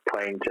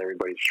playing to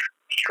everybody's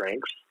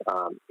strengths.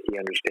 He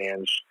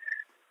understands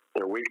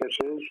their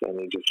weaknesses, and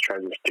he just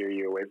tries to steer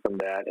you away from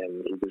that.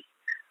 And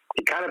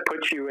he kind of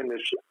puts you in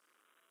this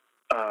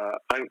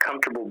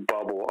uncomfortable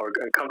bubble or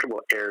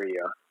uncomfortable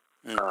area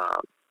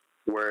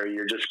where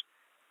you're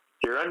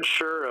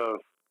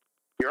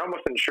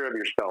almost unsure of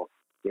yourself.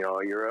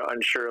 You're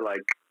unsure,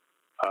 like,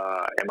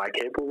 am I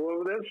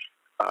capable of this?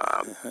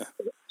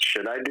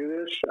 Should I do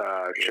this?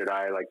 Should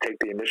I take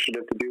the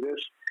initiative to do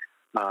this?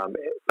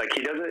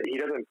 He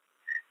doesn't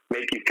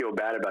make you feel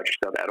bad about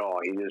yourself at all.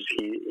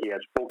 He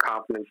has full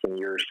confidence in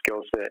your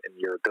skill set and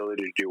your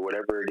ability to do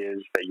whatever it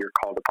is that you're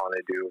called upon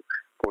to do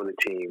for the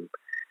team.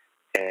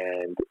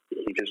 And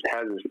he just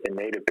has this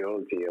innate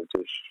ability of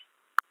just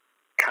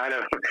kind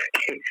of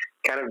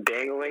kind of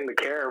dangling the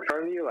carrot in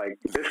front of you, like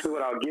this is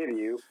what I'll give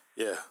you.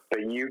 Yeah.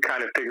 But you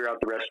kind of figure out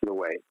the rest of the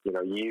way.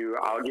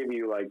 I'll give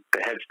you like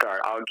the head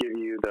start. I'll give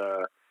you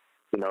the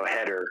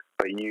header,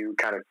 but you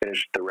kind of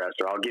finish the rest.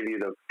 Or I'll give you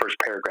the first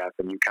paragraph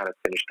and you kind of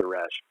finish the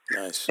rest.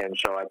 Nice. And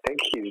so I think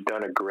he's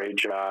done a great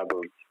job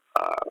of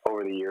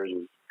over the years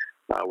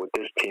with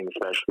this team,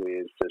 especially,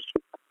 is just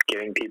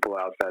getting people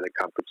outside the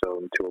comfort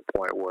zone to a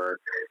point where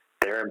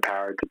they're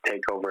empowered to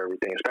take over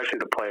everything, especially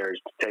the players,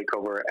 to take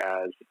over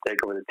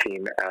the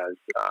team as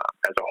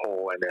a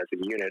whole and as a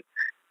unit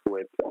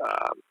with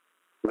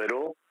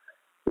little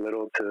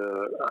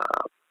to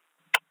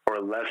or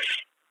less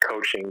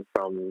coaching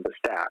from the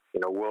staff.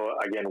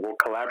 We'll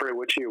collaborate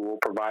with you. We'll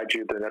provide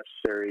you the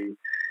necessary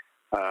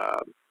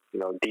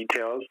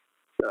details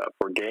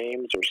for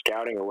games or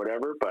scouting or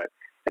whatever. But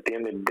at the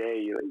end of the day,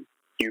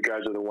 you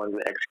guys are the ones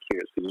that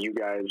execute it. So you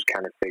guys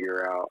kind of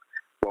figure out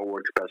what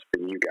works best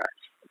for you guys.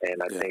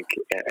 And I think,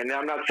 and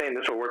I'm not saying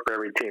this will work for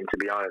every team, to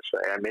be honest.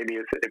 Maybe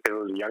if it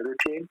was a younger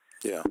team,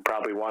 you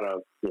probably want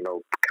to,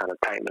 kind of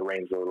tighten the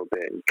reins a little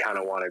bit. And you kind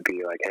of want to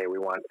be like, hey, we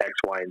want X,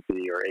 Y, and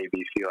Z or A,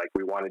 B, C. Like,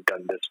 we want it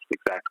done this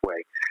exact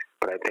way.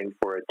 But I think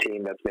for a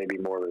team that's maybe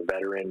more of a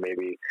veteran,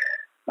 maybe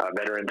a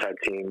veteran-type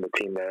team, a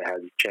team that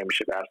has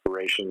championship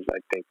aspirations, I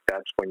think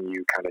that's when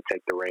you kind of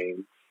take the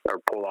reins or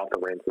pull off the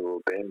reins a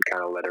little bit and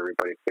kind of let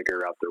everybody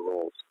figure out their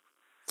roles.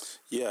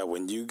 Yeah,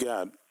 when you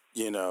got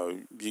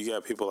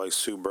people like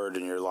Sue Bird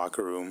in your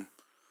locker room,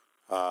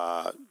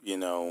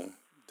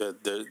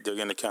 that they're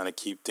going to kind of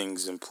keep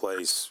things in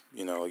place.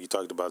 You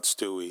talked about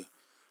Stewie.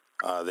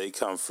 They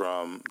come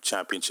from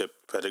championship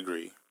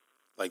pedigree.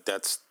 Like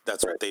that's right.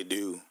 What they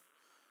do.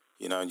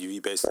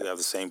 You basically have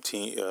the same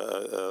team,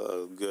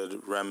 a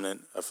good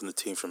remnant from the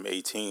team from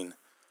 18.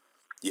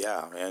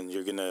 Yeah, and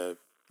you're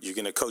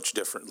gonna coach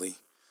differently,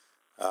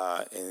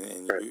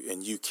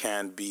 and you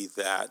can be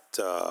that,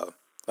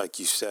 like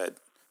you said,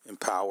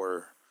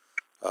 empower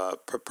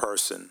per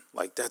person.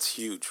 Like that's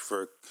huge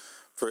for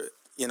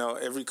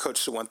every coach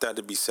should want that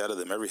to be said of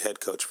them. Every head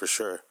coach for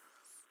sure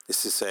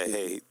is to say,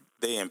 hey,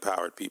 they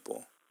empowered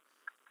people.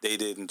 They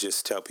didn't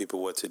just tell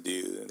people what to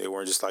do. They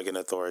weren't just like an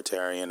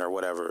authoritarian or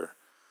whatever.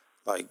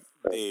 Like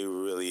they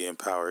really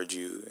empowered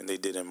you, and they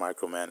didn't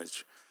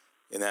micromanage.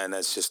 And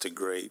that's just a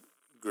great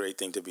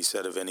thing to be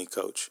said of any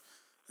coach.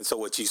 And so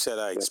what you said,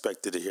 I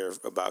expected to hear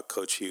about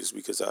Coach Hughes,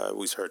 because I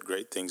always heard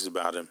great things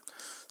about him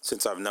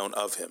since I've known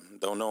of him.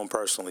 Don't know him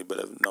personally, but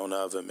I've known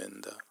of him,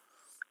 and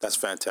that's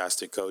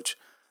fantastic, Coach.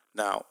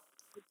 Now,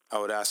 I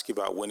would ask you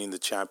about winning the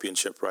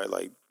championship, right?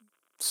 Like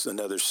it's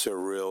another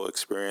surreal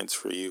experience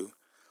for you.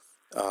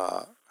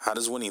 How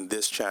does winning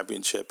this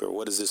championship, or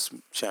what does this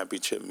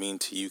championship mean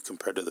to you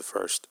compared to the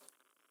first?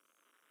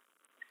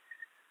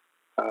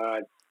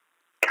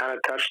 Kind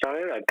of touched on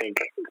it. I think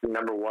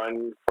number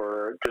one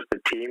for just the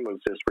team was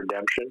just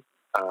redemption.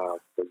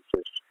 Was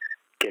just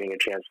getting a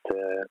chance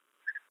to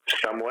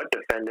somewhat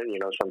defend it.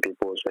 Some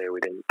people will say we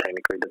didn't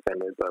technically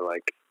defend it, but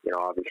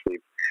obviously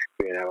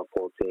we didn't have a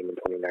full team in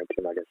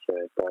 2019, like I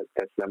said. But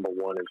that's number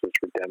one, is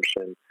just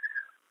redemption.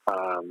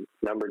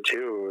 Number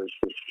two is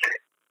just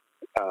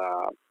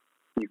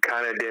you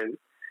kind of didn't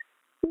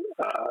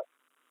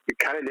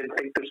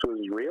think this was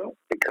real,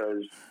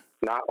 because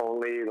not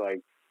only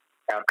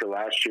after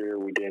last year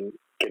we didn't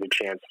get a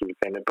chance to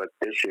defend it, but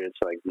this year it's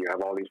like you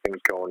have all these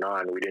things going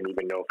on. We didn't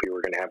even know if we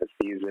were going to have a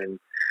season.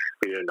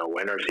 We didn't know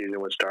when our season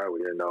would start. We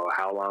didn't know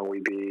how long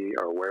we'd be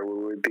or where we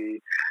would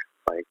be.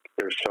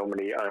 There's so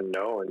many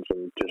unknowns,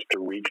 and just to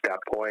reach that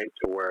point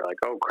to where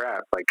oh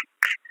crap,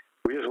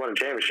 we just won a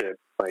championship.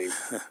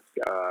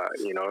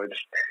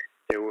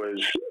 It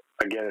was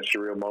again a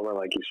surreal moment,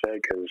 like you said,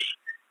 because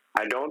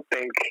I don't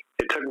think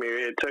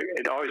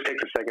it always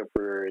takes a second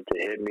for it to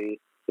hit me,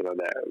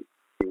 that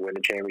we win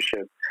a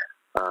championship.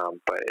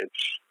 But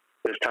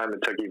this time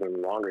it took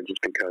even longer,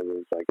 just because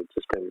it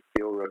just didn't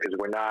feel real, because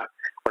we're not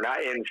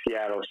in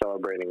Seattle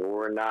celebrating.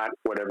 We're not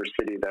whatever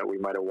city that we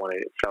might have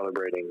wanted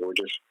celebrating. We're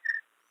just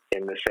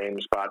in the same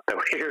spot that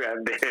we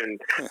have been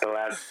the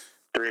last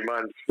 3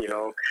 months, and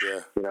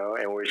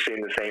we're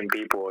seeing the same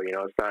people.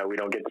 It's not, we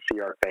don't get to see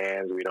our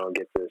fans. We don't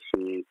get to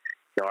see,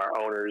 our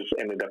owners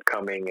ended up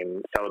coming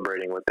and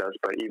celebrating with us.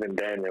 But even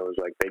then, it was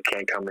they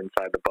can't come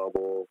inside the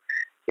bubble.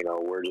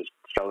 We're just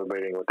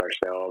celebrating with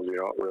ourselves. We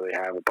don't really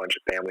have a bunch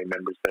of family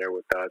members there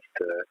with us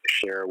to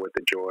share with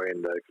the joy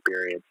and the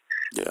experience.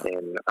 Yeah.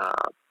 And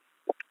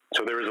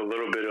so there was a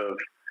little bit of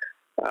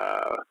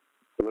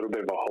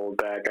a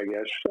holdback, I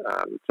guess.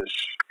 Just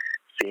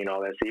seeing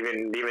all this,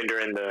 even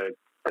during the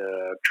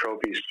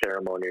trophy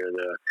ceremony or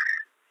the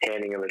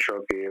handing of the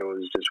trophy, it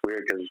was just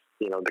weird, because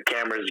the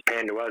cameras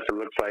pan to us. It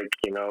looks like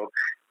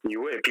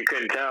if you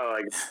couldn't tell,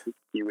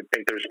 you would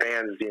think there's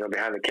fans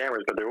behind the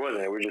cameras, but there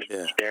wasn't. We're just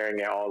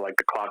staring at all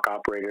the clock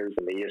operators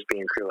and the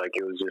ESPN crew.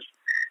 It was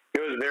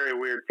a very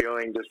weird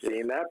feeling just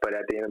seeing that. But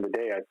at the end of the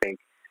day, I think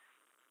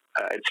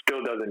it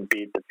still doesn't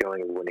beat the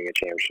feeling of winning a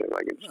championship.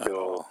 It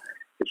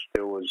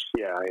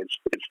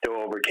still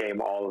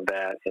overcame all of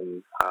that,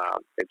 and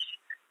it's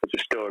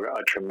still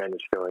a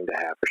tremendous feeling to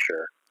have, for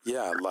sure.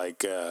 Yeah,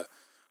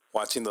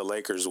 watching the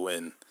Lakers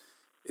win,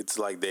 it's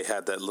like they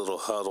had that little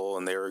huddle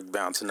and they were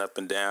bouncing up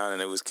and down,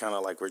 and it was kind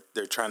of like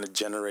they're trying to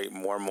generate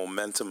more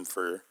momentum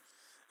for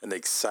an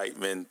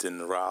excitement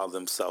and rile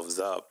themselves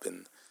up.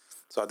 And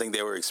so I think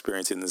they were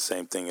experiencing the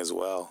same thing as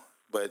well.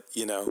 But,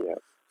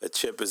 a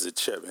chip is a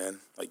chip, man.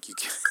 Like you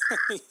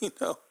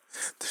can't,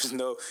 there's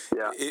no,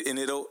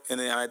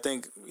 and I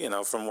think,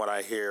 from what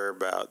I hear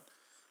about,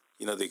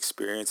 the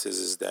experiences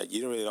is that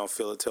you really don't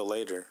feel it till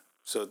later.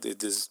 So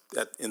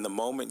in the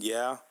moment,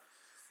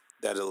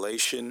 that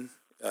elation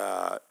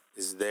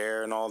is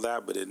there and all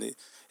that, but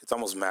it's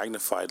almost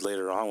magnified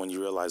later on when you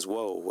realize,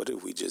 whoa, what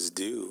did we just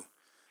do?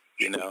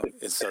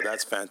 And so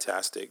that's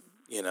fantastic,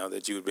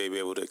 that you would be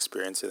able to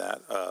experience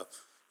that,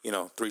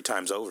 3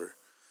 times over,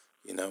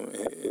 in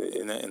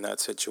that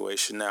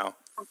situation. Now,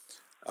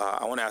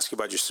 I want to ask you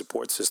about your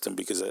support system,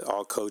 because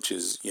all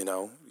coaches,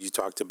 you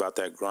talked about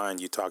that grind,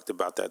 you talked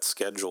about that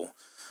schedule,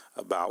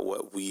 about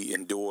what we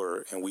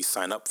endure and we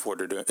sign up for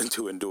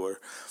to endure.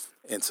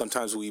 And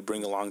sometimes we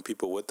bring along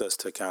people with us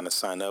to kind of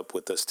sign up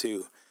with us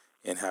too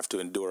and have to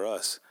endure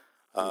us.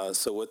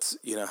 So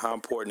how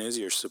important is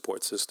your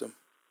support system?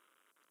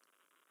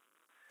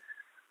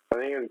 I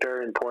think it's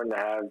very important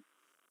to have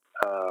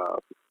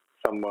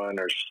someone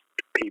or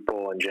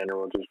people in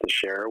general just to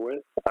share it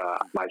with.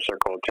 My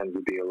circle tends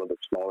to be a little bit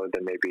smaller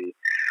than maybe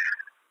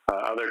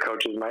other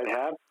coaches might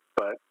have,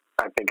 but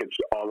I think it's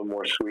all the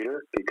more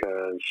sweeter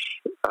because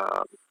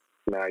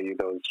now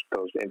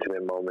those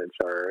intimate moments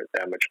are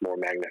that much more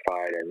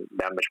magnified and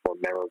that much more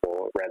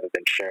memorable, rather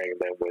than sharing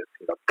them with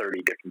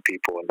 30 different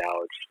people, and now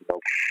it's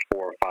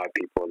 4 or 5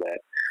 people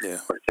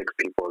or 6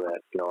 people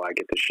that I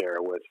get to share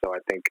it with. So I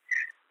think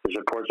the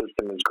support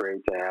system is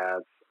great to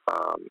have.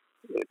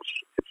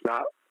 It's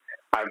not.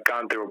 I've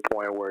gone through a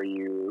point where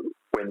you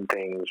win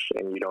things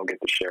and you don't get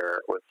to share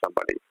it with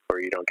somebody, or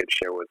you don't get to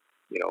share with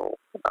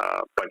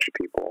a bunch of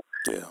people.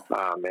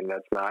 And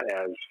that's not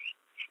as.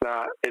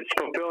 It's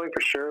fulfilling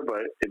for sure,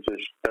 but it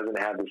just doesn't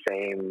have the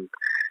same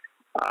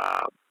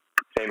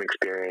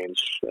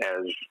experience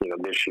as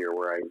this year,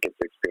 where I get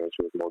to experience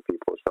with more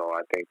people. So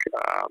I think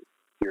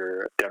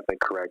you're definitely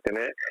correct in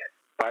it.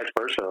 Vice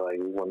versa, like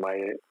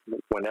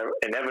whenever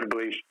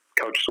inevitably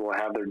coaches will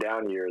have their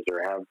down years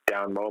or have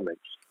down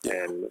moments,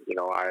 and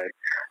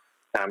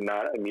I'm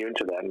not immune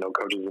to that. No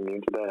coach is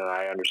immune to that, and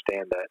I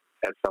understand that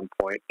at some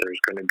point there's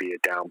going to be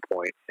a down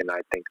point, and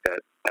I think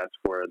that's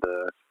where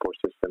the support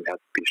system has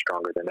to be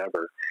stronger than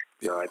ever.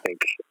 I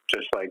think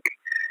just like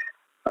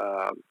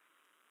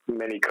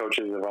many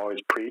coaches have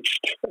always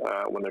preached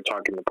when they're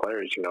talking to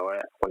players,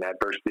 when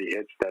adversity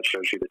hits, that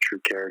shows you the true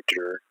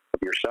character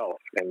of yourself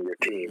and your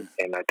team.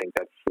 And I think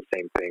that's the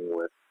same thing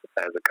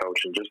as a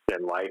coach, and just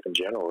in life in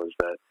general, is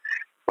that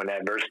when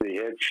adversity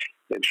hits,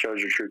 it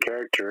shows your true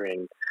character.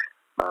 And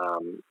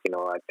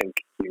I think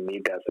you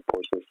need that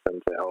support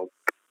system to help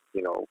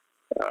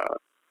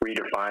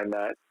redefine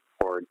that,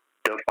 or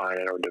define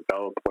it, or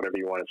develop whatever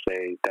you want to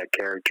say, that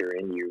character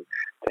in you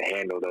to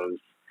handle those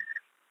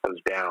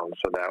downs,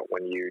 so that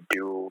when you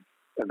do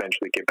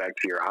eventually get back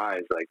to your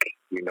highs, like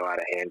how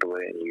to handle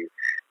it, and you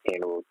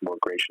handle it with more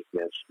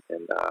graciousness.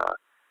 And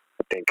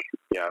I think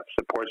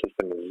support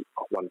system is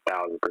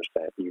 1,000%.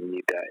 You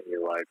need that in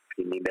your life.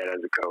 You need that as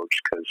a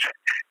coach, because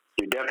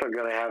you're definitely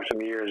going to have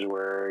some years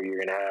where you're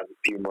going to have a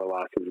few more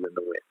losses than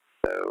the wins.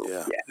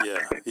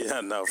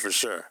 So no, for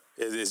sure.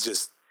 It's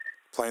just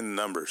playing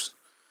the numbers.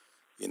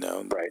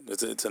 Right.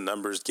 It's a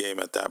numbers game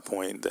at that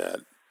point. That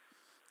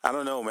I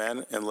don't know,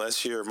 man.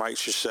 Unless you're Mike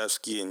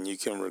Krzyzewski and you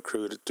can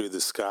recruit it through the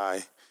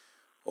sky,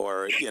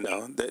 or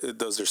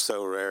those are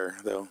so rare,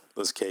 though,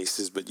 those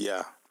cases. But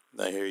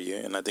I hear you,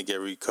 and I think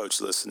every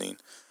coach listening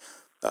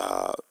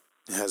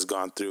has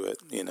gone through it.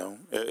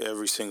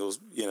 Every single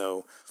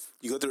you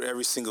go through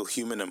every single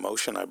human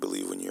emotion, I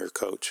believe, when you're a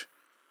coach.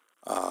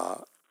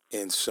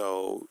 And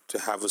so to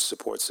have a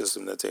support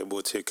system that's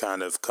able to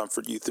kind of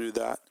comfort you through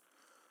that,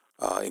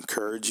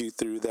 encourage you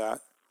through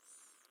that,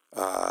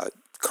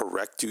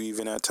 correct you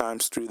even at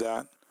times through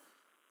that,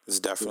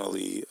 is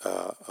definitely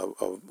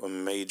a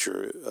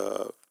major,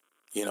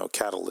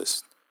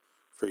 catalyst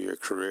for your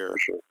career.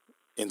 Sure.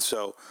 And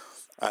so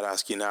I'd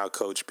ask you now,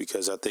 Coach,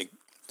 because I think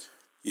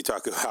you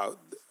talked about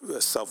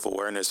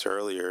self-awareness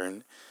earlier,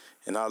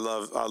 and I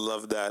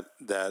love that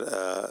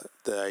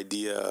the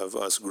idea of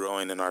us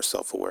growing in our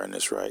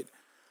self-awareness, right?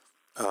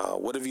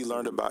 What have you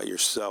learned about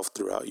yourself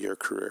throughout your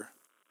career?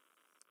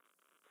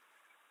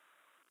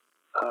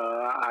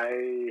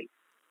 I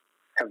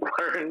have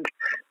learned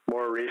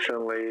more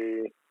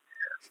recently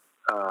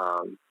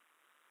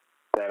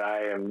that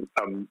I'm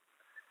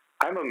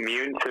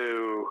immune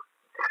to,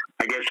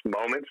 I guess,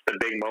 moments, the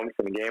big moments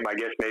in the game. I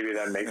guess maybe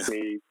that makes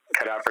me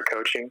cut out for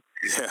coaching.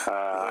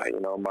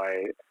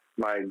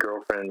 My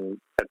girlfriend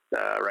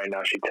right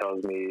now, she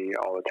tells me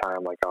all the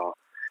time, like,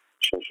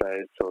 she'll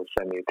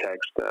send me a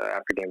text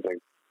after games, like,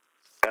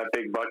 that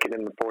big bucket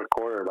in the fourth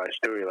quarter by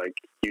Stewie, like,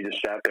 you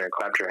just sat there and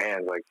clapped your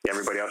hands, like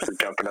everybody else is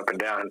jumping up and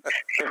down.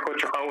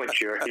 What's wrong with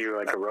you? Are you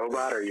like a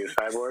robot? Or are you a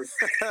cyborg?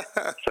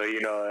 So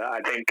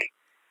I think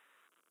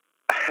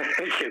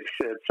it's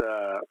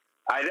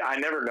I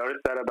never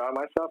noticed that about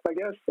myself, I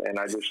guess, and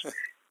I just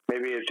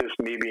maybe it's just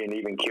me being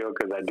even keel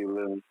because I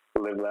do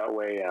live that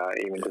way.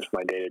 Even just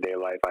my day-to-day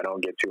life, I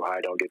don't get too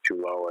high, don't get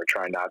too low, or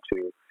try not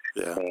to.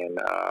 Yeah. And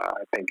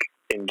I think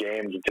in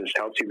games it just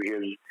helps you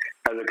because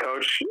as a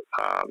coach,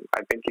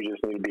 I think you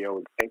just need to be able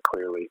to think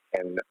clearly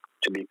and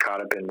to be caught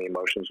up in the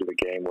emotions of the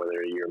game,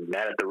 whether you're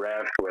mad at the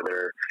ref,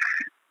 whether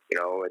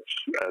it's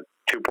a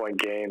 2-point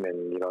game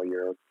and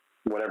you're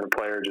whatever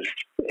player just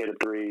hit a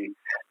three.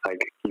 Like,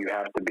 you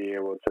have to be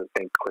able to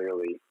think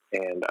clearly,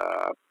 and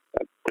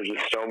there's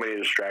just so many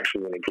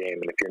distractions in the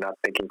game, and if you're not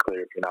thinking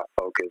clear, if you're not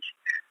focused,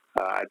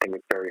 I think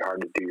it's very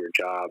hard to do your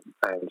job.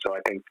 And so I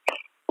think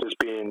just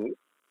being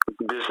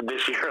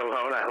this year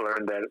alone, I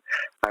learned that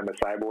I'm a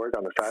cyborg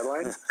on the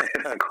sideline,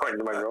 according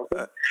to my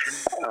girlfriend.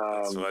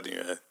 That's funny,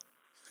 man.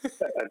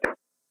 I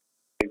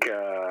think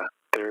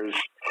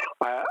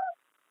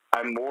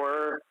I'm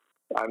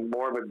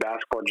more of a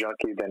basketball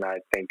junkie than I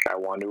think I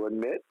want to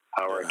admit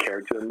or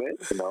care to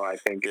admit. I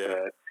think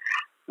that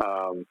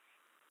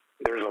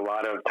there's a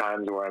lot of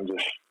times where I'm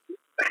just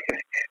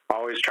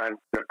always trying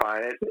to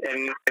find it,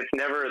 and it's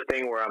never a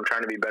thing where I'm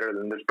trying to be better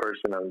than this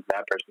person or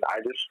that person. I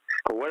just,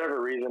 for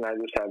whatever reason, I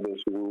just have this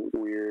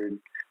weird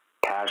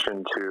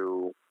passion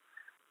to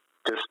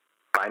just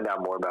find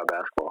out more about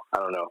basketball. I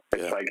don't know.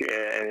 It's like,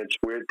 and it's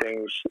weird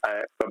things.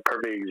 A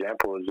perfect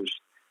example is just,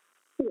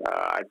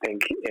 I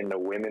think in the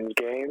women's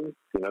game,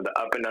 the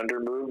up and under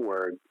move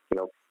where,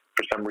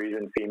 for some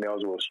reason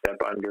females will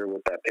step under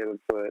with that pivot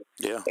foot,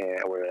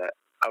 or that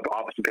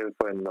opposite pivot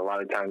foot, and a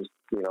lot of times,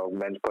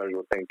 men's players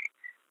will think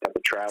that's a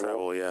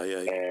travel.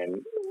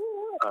 And,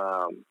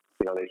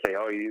 they say,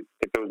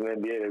 if it was an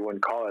NBA, they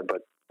wouldn't call it,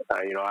 but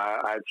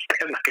I'd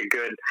spend like a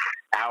good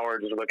hour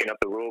just looking up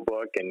the rule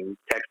book and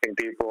texting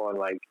people and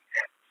like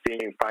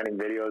finding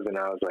videos, and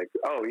I was like,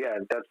 oh yeah,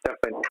 that's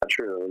definitely not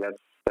true.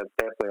 That's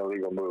definitely a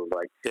legal move.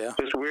 Like,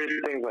 just weird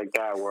things like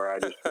that where I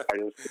just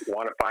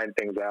want to find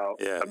things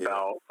out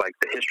about like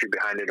the history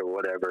behind it or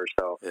whatever.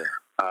 So, so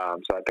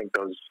I think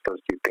those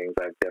two things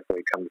I've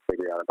definitely come to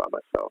figure out about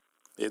myself.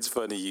 It's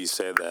funny you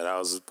said that. I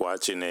was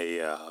watching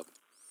I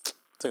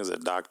think it was a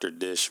Dr.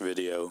 Dish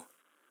video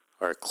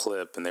or a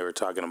clip, and they were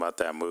talking about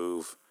that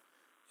move,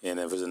 and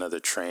it was another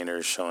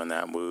trainer showing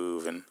that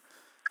move, and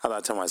I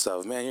thought to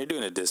myself, man, you're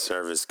doing a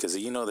disservice because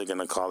they're going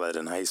to call that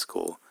in high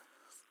school.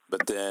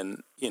 But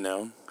then,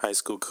 high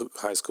school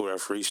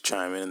referees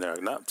chime in and they're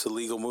like, no, it's a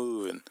legal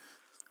move. And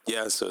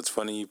so it's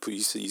funny you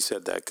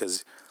said that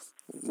because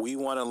we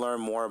want to learn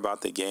more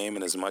about the game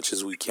and as much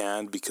as we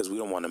can because we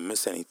don't want to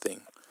miss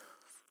anything.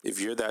 If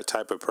you're that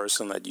type of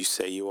person that you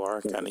say you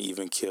are, kind of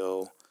even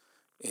kill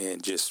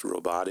and just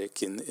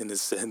robotic in a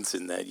sense,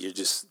 and that you're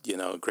just,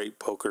 a great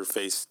poker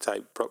face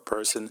type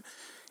person.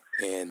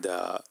 And,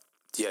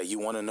 you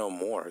want to know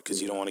more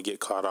because you don't want to get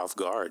caught off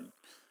guard.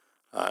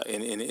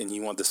 And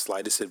you want the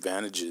slightest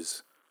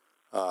advantages.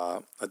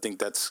 I think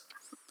that's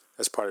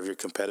part of your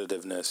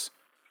competitiveness.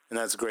 And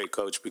that's great,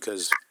 Coach,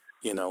 because,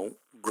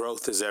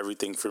 growth is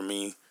everything for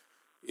me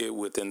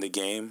within the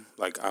game.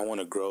 Like, I want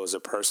to grow as a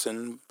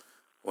person.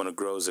 I want to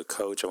grow as a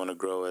coach. I want to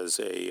grow as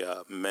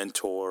a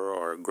mentor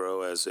or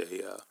grow as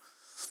a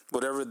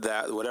whatever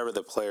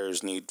the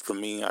players need from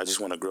me. I just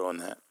want to grow in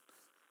that.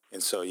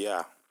 And so,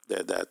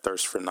 that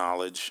thirst for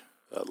knowledge,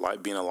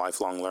 being a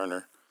lifelong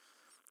learner,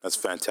 that's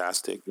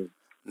fantastic.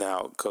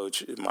 Now,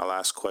 Coach, my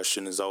last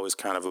question is always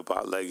kind of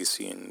about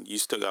legacy, and you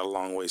still got a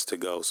long ways to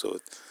go. So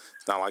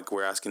it's not like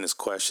we're asking this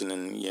question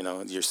and,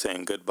 you're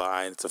saying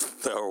goodbye and it's a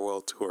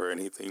farewell tour or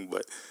anything,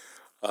 but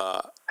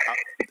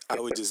I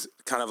would just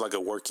kind of like a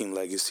working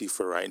legacy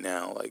for right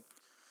now, like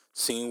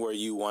seeing where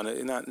you want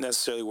to, not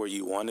necessarily where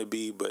you want to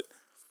be, but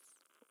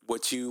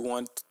what you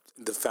want,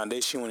 the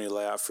foundation you want to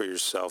lay out for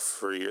yourself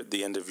for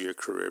the end of your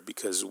career,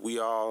 because we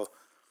all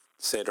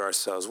say to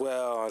ourselves,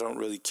 well, I don't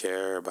really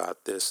care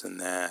about this and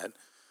that.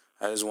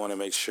 I just want to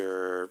make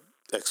sure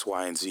X,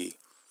 Y, and Z.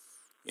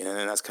 And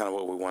that's kind of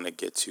what we want to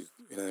get to.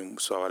 And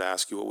so I would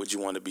ask you, what would you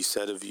want to be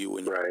said of you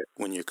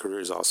when your career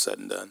is all said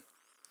and done?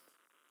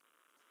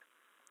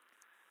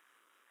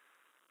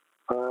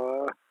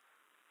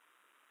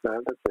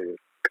 That's a good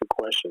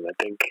question. I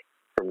think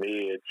for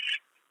me,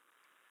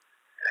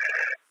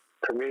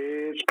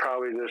 it's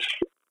probably just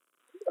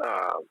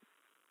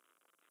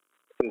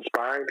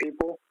inspiring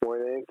people more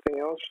than anything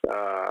else.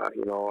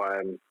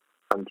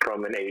 I'm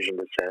from an Asian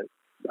descent,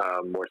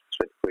 more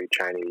specifically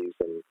Chinese,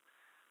 and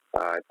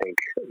I think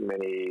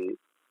many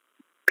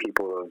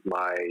people of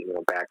my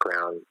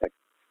background,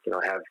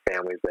 have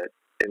families that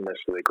didn't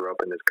necessarily grow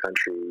up in this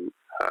country.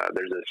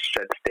 There's a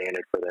set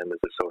standard for them as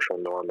a social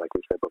norm, like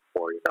we said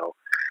before.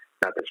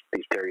 Not to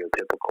be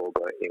stereotypical,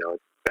 but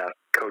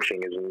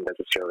coaching isn't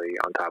necessarily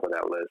on top of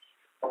that list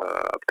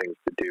of things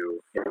to do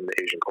in the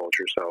Asian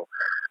culture. So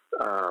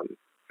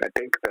I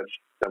think that's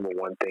number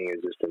one thing,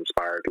 is just to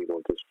inspire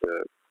people just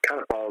to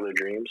kind of follow their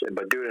dreams,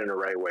 but do it in the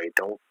right way.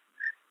 Don't,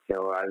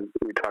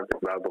 we talked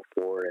about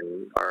before,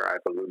 and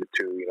I've alluded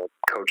to,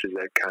 coaches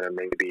that kind of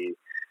maybe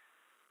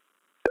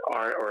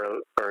aren't,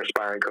 or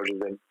aspiring coaches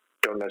that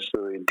don't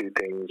necessarily do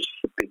things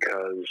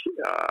because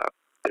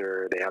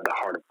they have the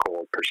heart of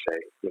gold per se.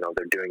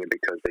 They're doing it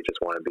because they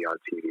just want to be on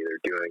TV. They're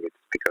doing it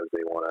because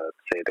they want to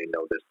say they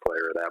know this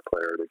player or that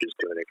player. Or they're just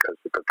doing it because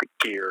they put the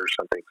gear or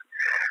something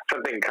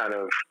kind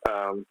of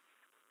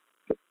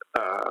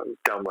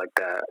dumb like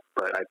that.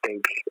 But I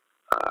think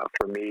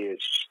for me,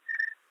 it's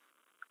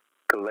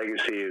the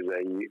legacy is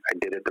that I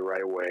did it the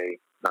right way.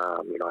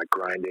 I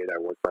grinded. I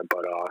worked my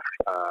butt off.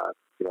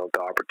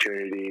 The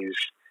opportunities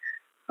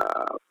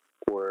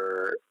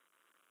were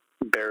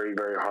very,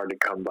 very hard to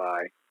come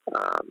by,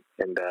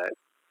 and that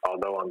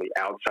although on the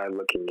outside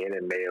looking in,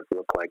 it may have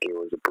looked like it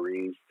was a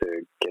breeze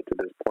to get to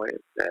this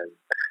point,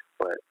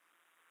 but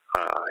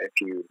if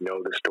you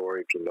know the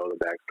story, if you know the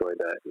backstory,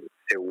 that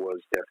it was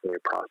definitely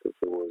a process.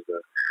 It was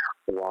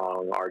a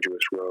long,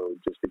 arduous road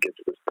just to get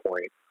to this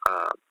point.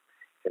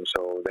 And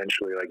so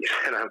eventually, like you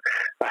said,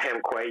 I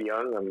am quite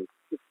young. I'm,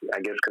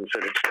 I guess,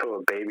 considered still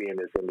a baby in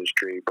this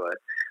industry, but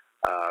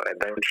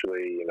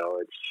eventually,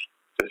 it's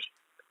just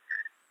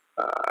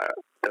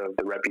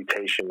the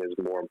reputation is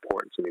more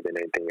important to me than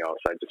anything else.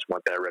 I just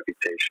want that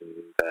reputation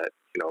that,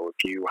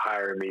 if you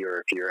hire me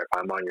or if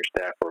I'm on your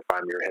staff or if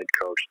I'm your head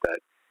coach, that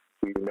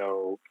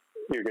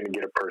you're going to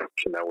get a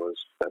person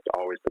that's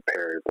always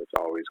prepared, that's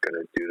always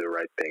going to do the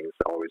right things,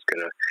 always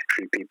going to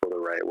treat people the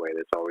right way,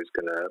 that's always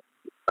going to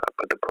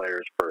put the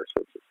players first,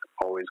 that's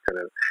always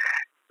going to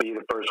be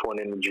the first one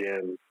in the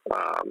gym,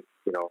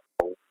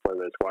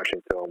 whether it's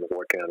watching film or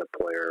working on a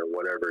player or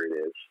whatever it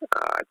is.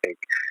 I think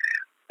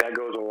that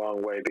goes a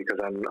long way because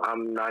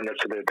I'm not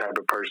necessarily the type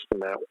of person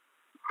that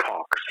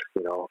talks.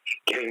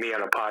 Getting me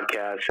on a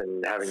podcast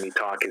and having me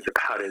talk is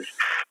about as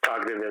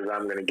talkative as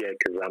I'm going to get,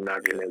 because I'm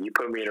not going to, you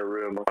put me in a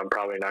room, I'm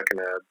probably not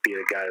going to be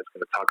the guy that's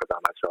going to talk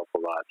about myself a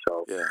lot.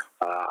 So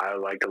I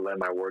like to let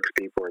my work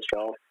speak for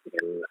itself,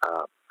 and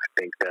I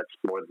think that's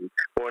more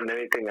than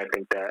anything. I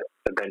think that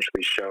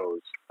eventually shows.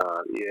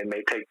 It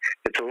may take,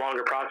 it's a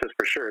longer process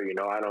for sure.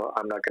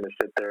 I'm not going to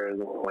sit there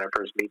when I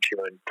first meet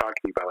you and talk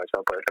to you by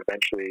myself, but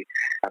eventually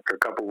after a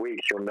couple of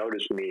weeks, you'll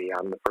notice me.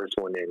 I'm the first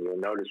one in. You'll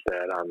notice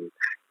that I'm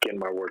getting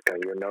my work done.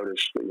 You'll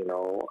notice,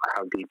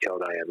 how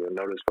detailed I am. You'll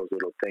notice those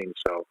little things.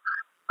 So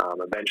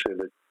eventually,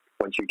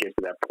 once you get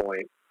to that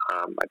point,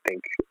 I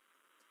think,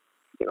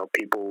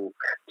 people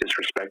just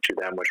respect you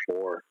that much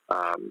more.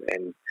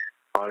 And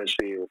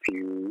honestly, if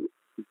you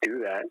do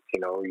that, you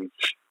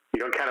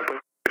don't kind of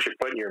put your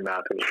foot in your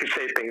mouth when you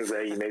say things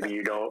that maybe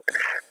you don't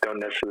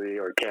necessarily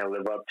or can't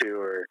live up to,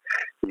 or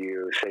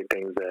you say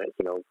things that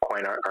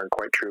aren't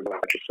quite true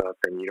about yourself,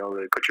 and you don't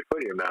really put your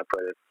foot in your mouth.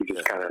 But if you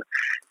just kind of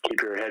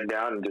keep your head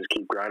down and just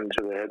keep grinding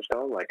to the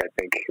headstone, I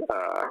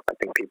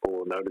think people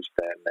will notice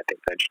that, and I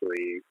think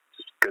eventually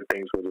good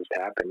things will just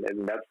happen.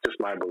 And that's just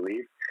my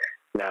belief.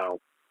 Now,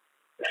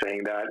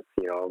 saying that,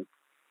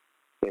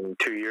 in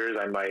 2 years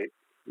I might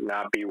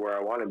not be where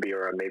I want to be,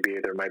 or maybe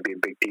there might be a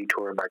big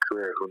detour in my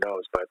career, who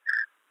knows. But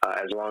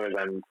as long as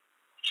I'm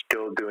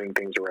still doing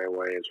things the right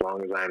way, as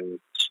long as I'm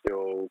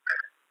still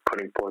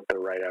putting forth the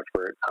right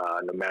effort,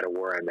 no matter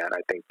where I'm at,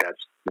 I think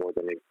that's more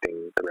than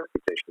anything the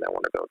reputation that I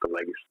want to build, the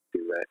legacy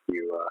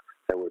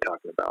that we're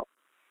talking about.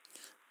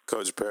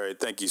 Coach Perry,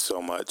 thank you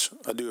so much.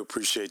 I do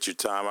appreciate your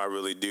time. I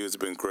really do. It's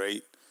been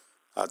great.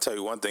 I'll tell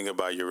you one thing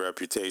about your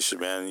reputation,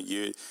 man.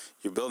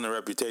 You're building a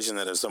reputation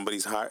that if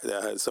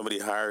somebody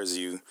hires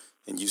you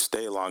and you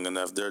stay long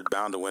enough, they're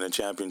bound to win a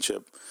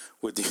championship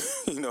with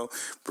you,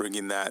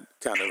 bringing that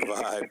kind of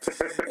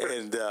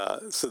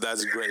vibe. And so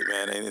that's great,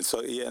 man. And so,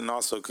 and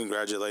also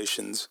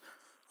congratulations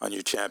on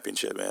your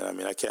championship, man. I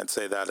mean, I can't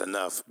say that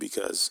enough,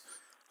 because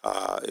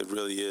it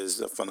really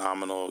is a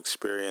phenomenal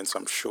experience,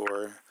 I'm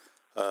sure,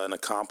 an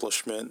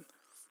accomplishment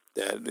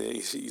that,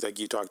 like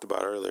you talked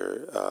about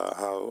earlier,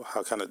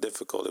 how kind of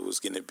difficult it was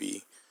going to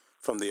be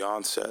from the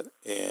onset,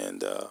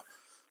 and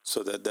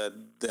so that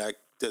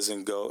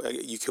doesn't go.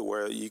 You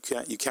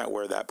can't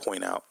wear that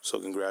point out. So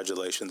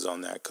congratulations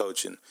on that,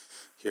 Coach. And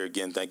here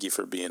again, thank you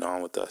for being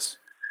on with us.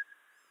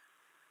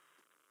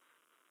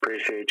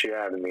 Appreciate you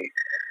having me.